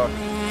got it back.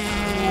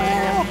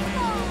 Oh,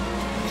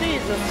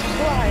 Jesus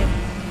Christ!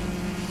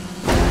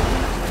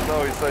 No,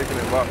 he's taking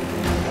it back.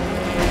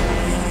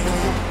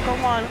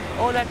 Come on,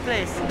 hold that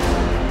place.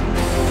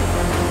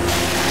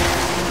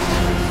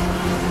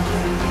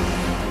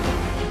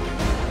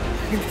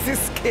 This is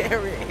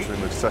scary. It's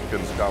in the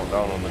seconds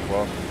countdown on the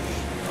clock.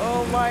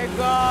 Oh my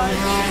God!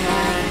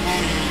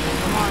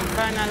 Come on,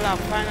 final lap,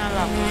 final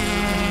lap.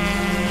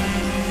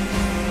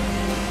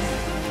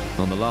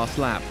 On the last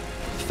lap,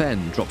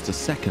 Fenn drops to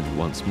second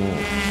once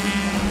more.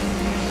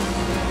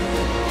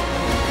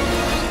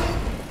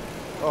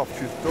 Oh,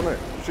 she's done it.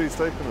 She's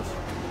taken us.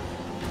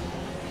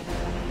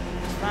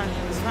 It's fine,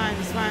 it's fine,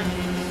 it's fine.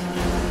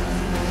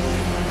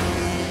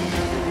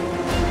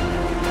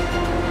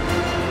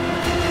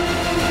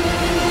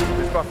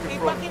 He's back in He's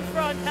front. back in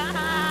front.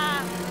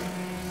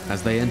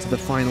 As they enter the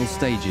final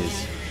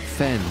stages,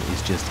 Fenn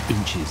is just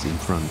inches in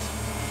front.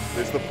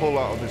 It's the pull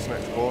out of this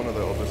next corner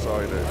that'll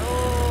decide it.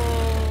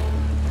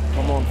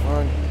 Come on,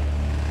 Fenn.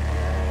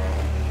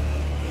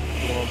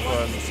 Come on,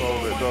 Fenn,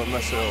 solve it, don't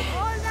mess it up.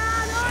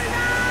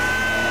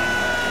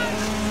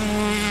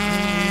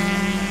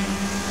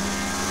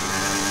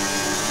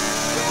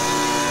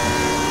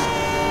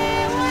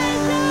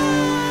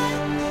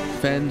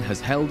 Fenn has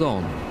held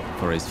on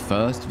for his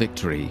first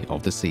victory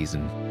of the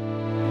season.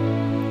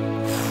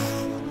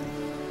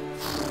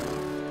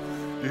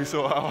 You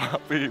saw how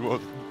happy he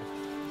was.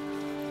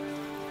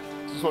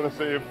 Just want to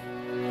see him.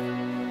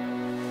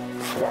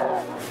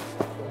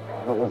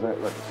 That was it.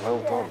 Well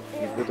done.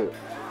 You did it.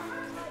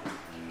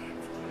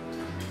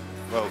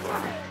 Well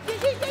done.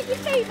 Did you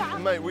see that?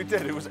 Mate, we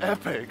did. It was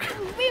epic. It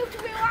was wheel to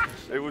wheel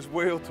action. It was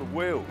wheel to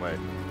wheel, mate.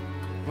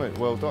 Mate,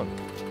 well done.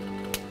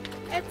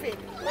 Epic.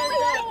 Well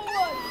done.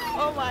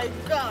 Oh my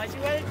gosh,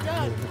 well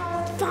done.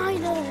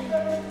 Finally.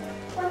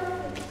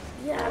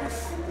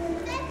 Yes.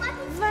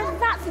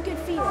 That's a good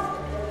feeling.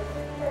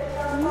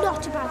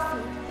 Not a bad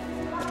feeling.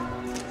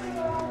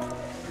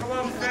 Come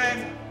on, Fenn.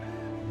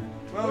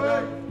 Well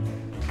done.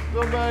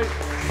 Well done, mate.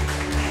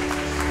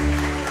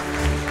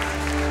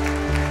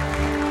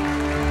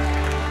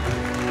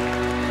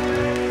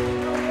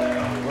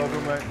 Well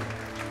done, mate.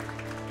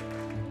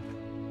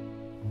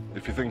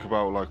 If you think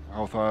about like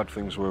how hard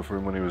things were for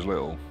him when he was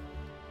little,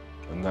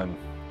 and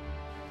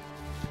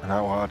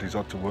how hard he's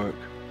had to work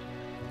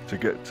to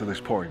get to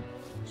this point,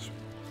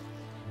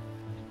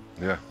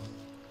 yeah,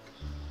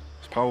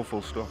 it's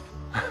powerful stuff.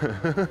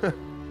 Just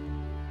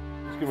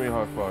give me a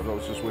high five. That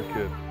was just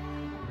wicked.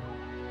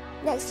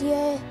 Next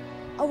year,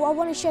 I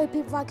want to show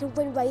people I can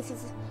win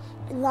races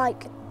in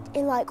like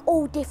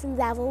all different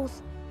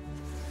levels.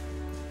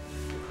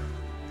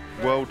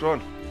 Well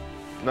done.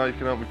 Now you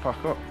can help me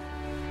pack up.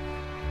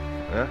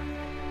 Yeah?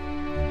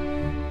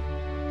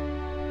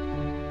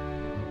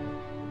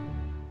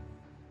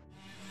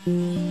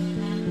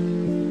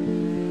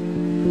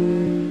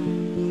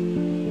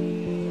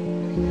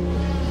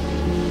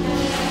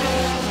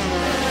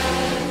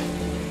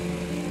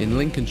 In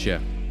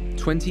Lincolnshire,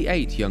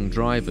 28 young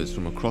drivers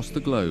from across the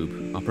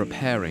globe are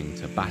preparing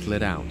to battle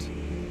it out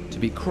to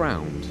be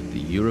crowned the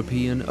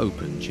European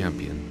Open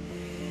champion.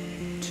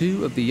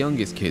 2 of the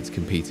youngest kids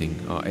competing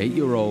are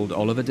 8-year-old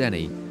Oliver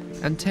Denny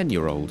and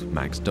 10-year-old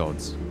Max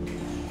Dodds.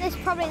 This is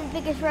probably the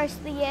biggest race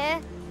of the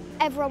year.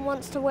 Everyone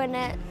wants to win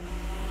it.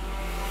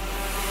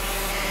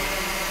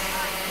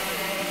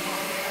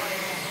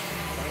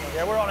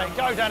 Yeah, we're on it.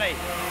 Go, Danny.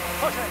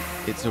 Push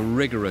it. It's a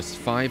rigorous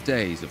 5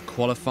 days of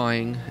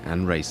qualifying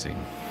and racing.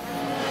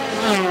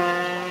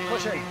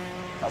 Pushy.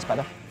 That's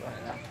better.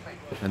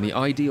 And the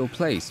ideal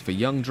place for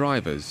young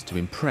drivers to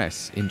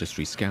impress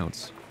industry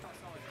scouts.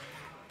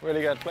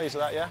 Really good. Pleased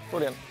with that, yeah?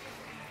 Brilliant.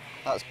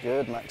 That's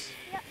good, Max.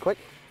 Quick,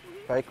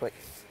 very quick.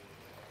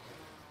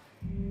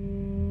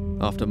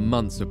 After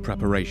months of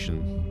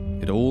preparation,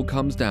 It all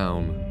comes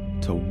down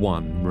to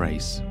one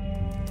race.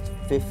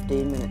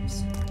 15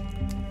 minutes.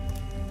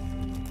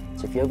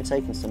 So if you're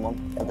overtaking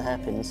someone at the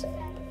hairpins,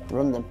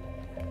 run them.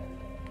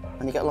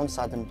 When you get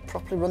alongside them,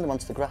 properly run them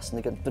onto the grass and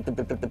they go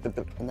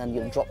and then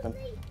you drop them.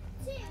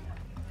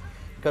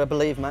 You've got to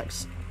believe,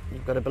 Max.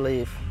 You've got to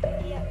believe.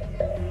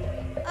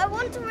 I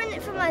want to win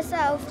it for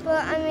myself,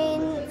 but I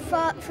mean,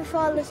 for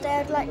Father's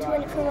Day, I'd like to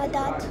win it for my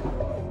dad.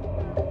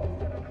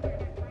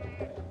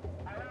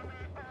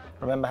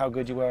 Remember how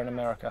good you were in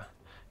America?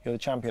 You're the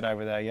champion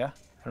over there, yeah?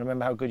 And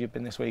remember how good you've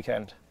been this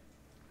weekend?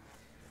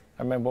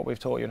 And remember what we've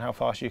taught you and how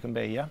fast you can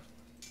be, yeah?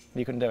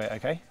 You can do it,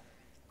 okay?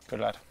 Good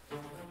lad.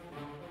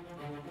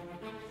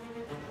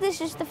 This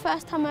is the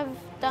first time I've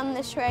done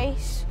this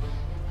race.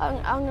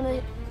 I'm going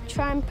to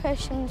try and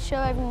push and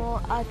show everyone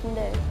what I can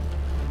do.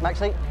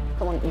 Maxie,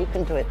 come on, you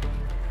can do it.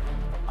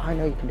 I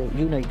know you can do it.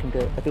 You know you can do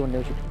it. Everyone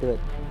knows you can do it.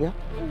 Yeah?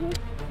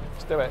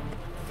 Let's do it.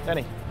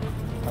 Denny,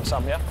 have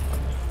some, yeah?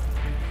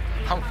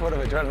 I'm full of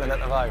adrenaline at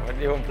the moment.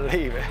 You won't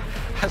believe it.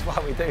 That's why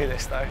we do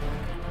this, though.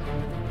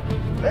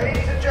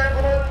 Ladies and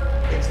gentlemen,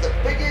 it's the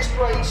biggest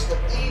race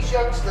that these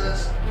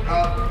youngsters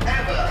have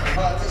ever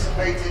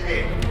participated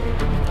in.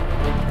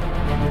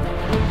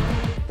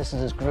 This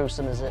is as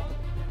gruesome as it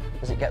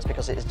gets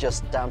because it is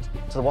just down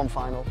to the one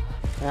final.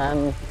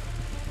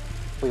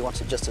 We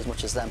want it just as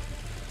much as them,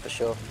 for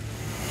sure.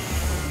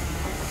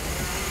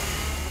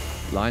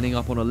 Lining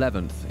up on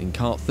 11th in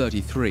kart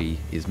 33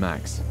 is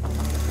Max.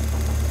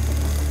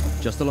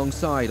 Just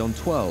alongside on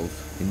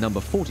 12 in number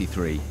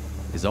 43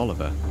 is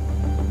Oliver.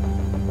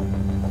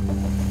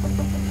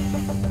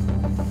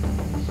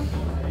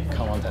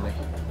 Come on, Denny.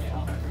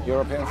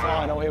 European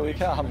final, here we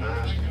come.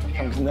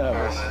 I'm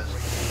nervous.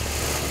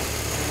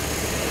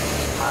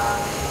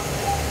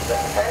 The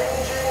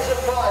engines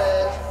are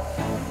fired.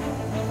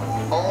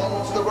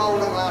 On to the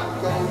rolling lap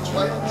go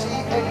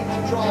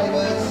 28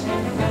 drivers.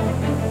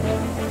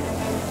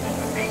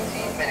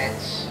 18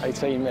 minutes.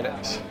 18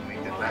 minutes.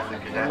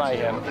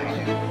 Mayhem.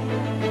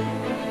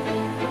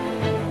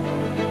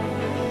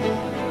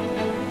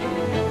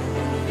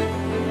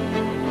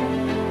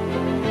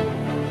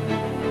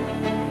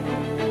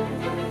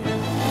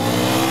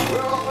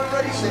 We're off and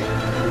racing.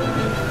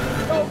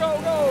 Go, go,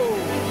 go!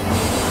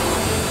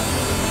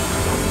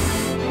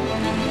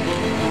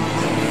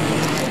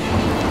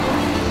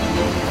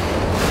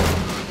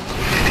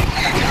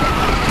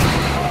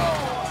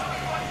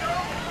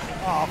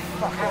 Oh,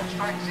 fuck it.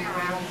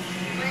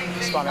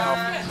 Spun it off.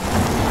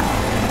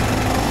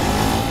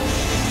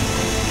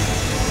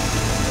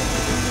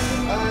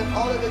 And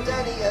Oliver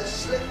Denny has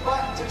slipped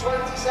back to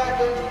 20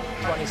 seconds.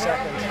 20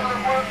 seconds. A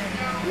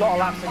lot of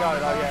laps to go,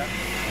 though, yeah.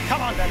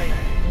 Come on, Denny.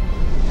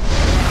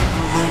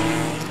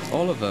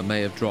 Oliver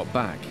may have dropped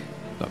back,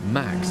 but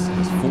Max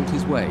has fought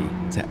his way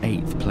to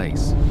 8th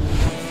place.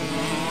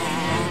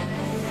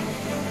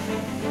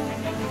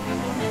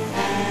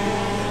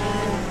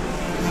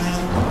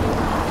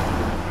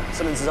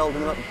 Simmons is holding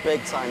them up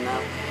big time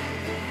now.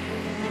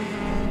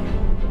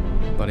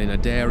 But in a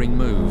daring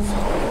move,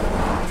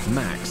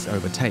 Max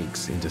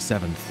overtakes into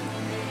 7th.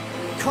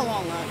 Come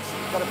on, Max.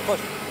 Got to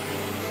push.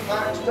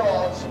 Max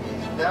Dodds is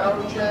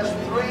now just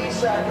 3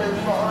 seconds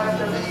behind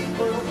the lead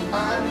group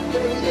and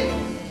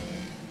leading.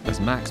 As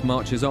Max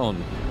marches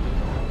on,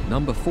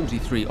 number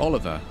 43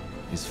 Oliver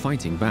is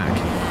fighting back.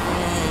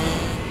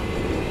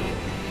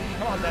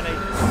 Come on, Denny.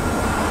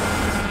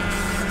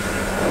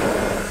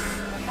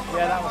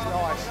 Yeah, that was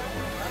nice.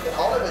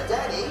 Oliver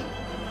Denny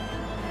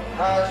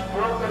has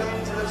broken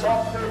into the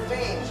top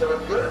 15, so a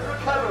good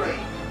recovery.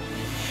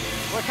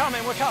 We're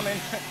coming, we're coming.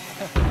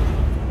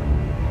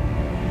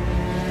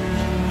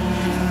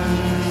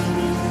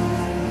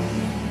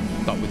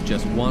 But with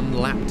just 1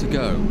 lap to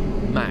go,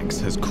 Max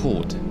has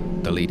caught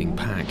the leading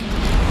pack.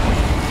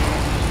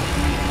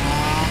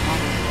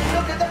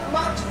 Look at that,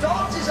 Max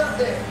Dodds is up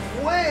there.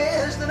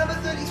 Where has the number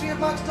 33 of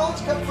Max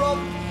Dodds come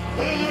from?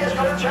 He has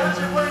got a chance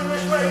of winning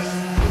this race.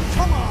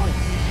 Come on.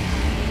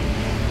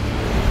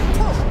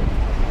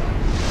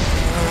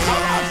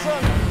 Come on,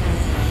 son!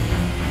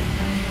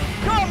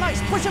 Go on,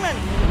 Max, push him in!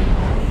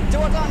 Do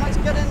or die, Max,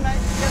 get in, mate,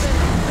 get in.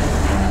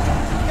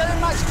 Get in,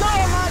 Max, go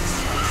on, Max!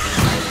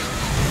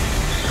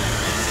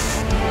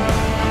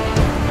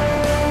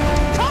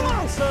 Come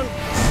on, son!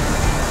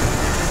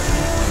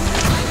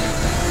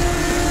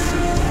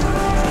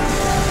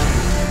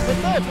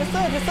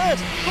 We're third.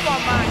 Come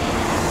on, Max!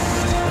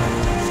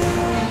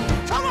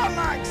 Come on,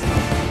 Max!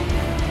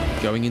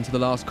 Going into the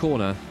last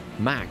corner,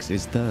 Max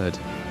is 3rd.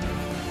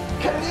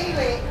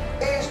 Keneally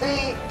is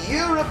the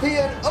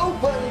European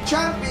Open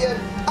champion.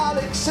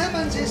 Alex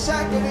Simmons is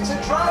second. It's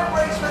a drag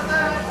race for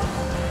third.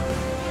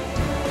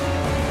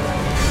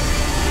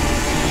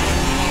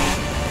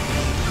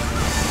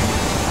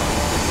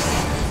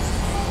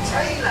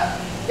 Taylor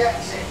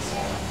gets it.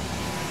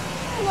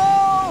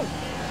 No!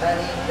 And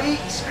he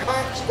beats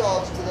Max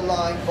Dodds to the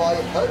line by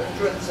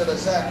hundredths of a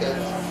second.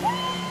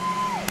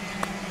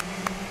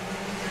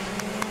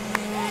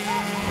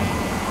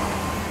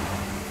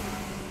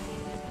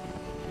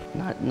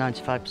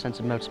 95%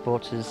 of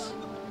motorsports is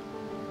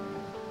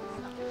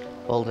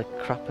all the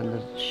crap and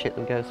the shit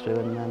that we go through,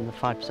 and then the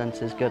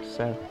 5% is good,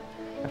 so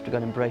we have to go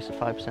and embrace the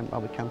 5%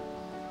 while we can.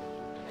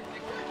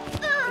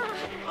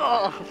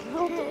 Oh,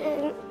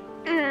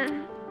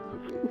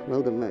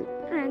 well done, mate.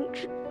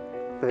 Thanks.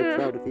 Very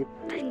proud of you.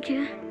 Thank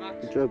you.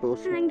 Good job,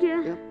 awesome. Thank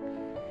you. Yeah.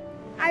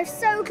 I was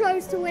so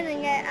close to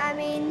winning it. I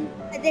mean,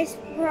 this is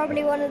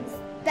probably one of the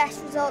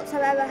best results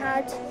I've ever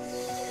had.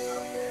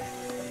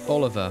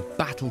 Oliver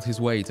battled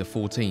his way to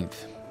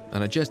 14th,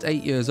 and at just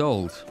 8 years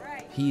old,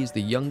 he is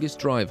the youngest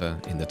driver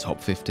in the top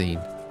 15.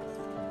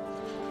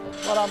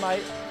 Well done,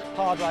 mate.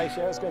 Hard race,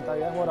 yeah, it's good though,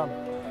 yeah, well done.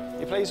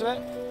 You pleased with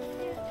it?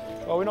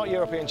 Well, we're not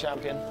European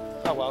champion.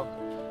 Oh well.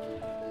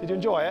 Did you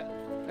enjoy it?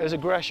 There's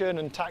aggression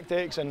and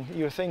tactics, and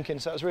you were thinking,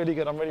 so it's really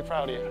good. I'm really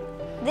proud of you.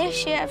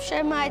 This year I've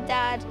shown my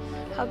dad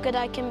how good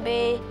I can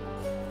be.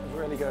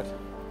 Really good.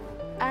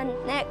 And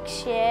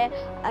next year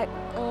I'm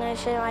going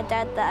to show my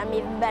dad that I'm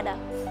even better.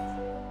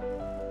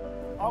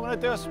 I'm going to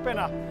do a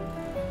spinner.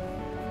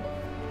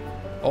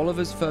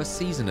 Oliver's first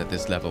season at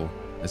this level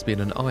has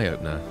been an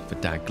eye-opener for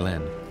Dad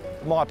Glenn.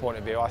 From my point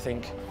of view, I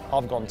think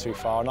I've gone too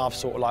far, and I've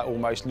sort of like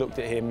almost looked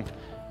at him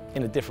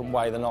in a different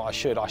way than I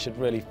should. I should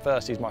really,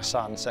 first he's my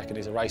son, second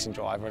he's a racing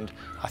driver, and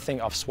I think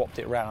I've swapped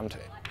it around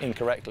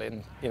incorrectly,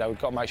 and you know, we've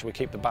got to make sure we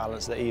keep the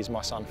balance that he is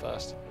my son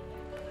first.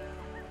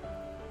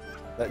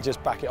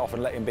 Just back it off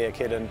and let him be a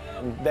kid, and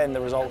then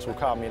the results will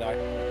come, you know.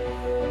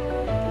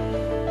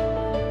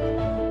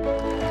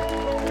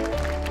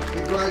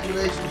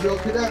 Congratulations, your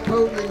cadet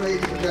podium,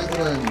 ladies and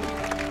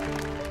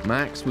gentlemen.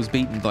 Max was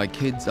beaten by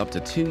kids up to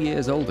 2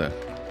 years older,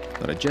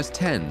 but at just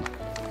 10,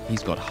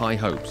 he's got high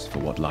hopes for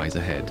what lies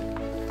ahead.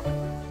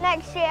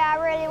 Next year I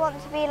really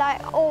want to be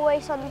like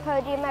always on the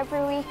podium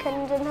every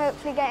weekend and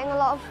hopefully getting a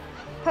lot of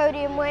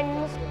podium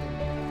wins.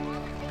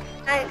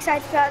 I'm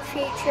excited about the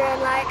future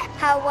and like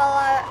how well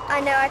I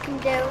know I can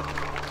do.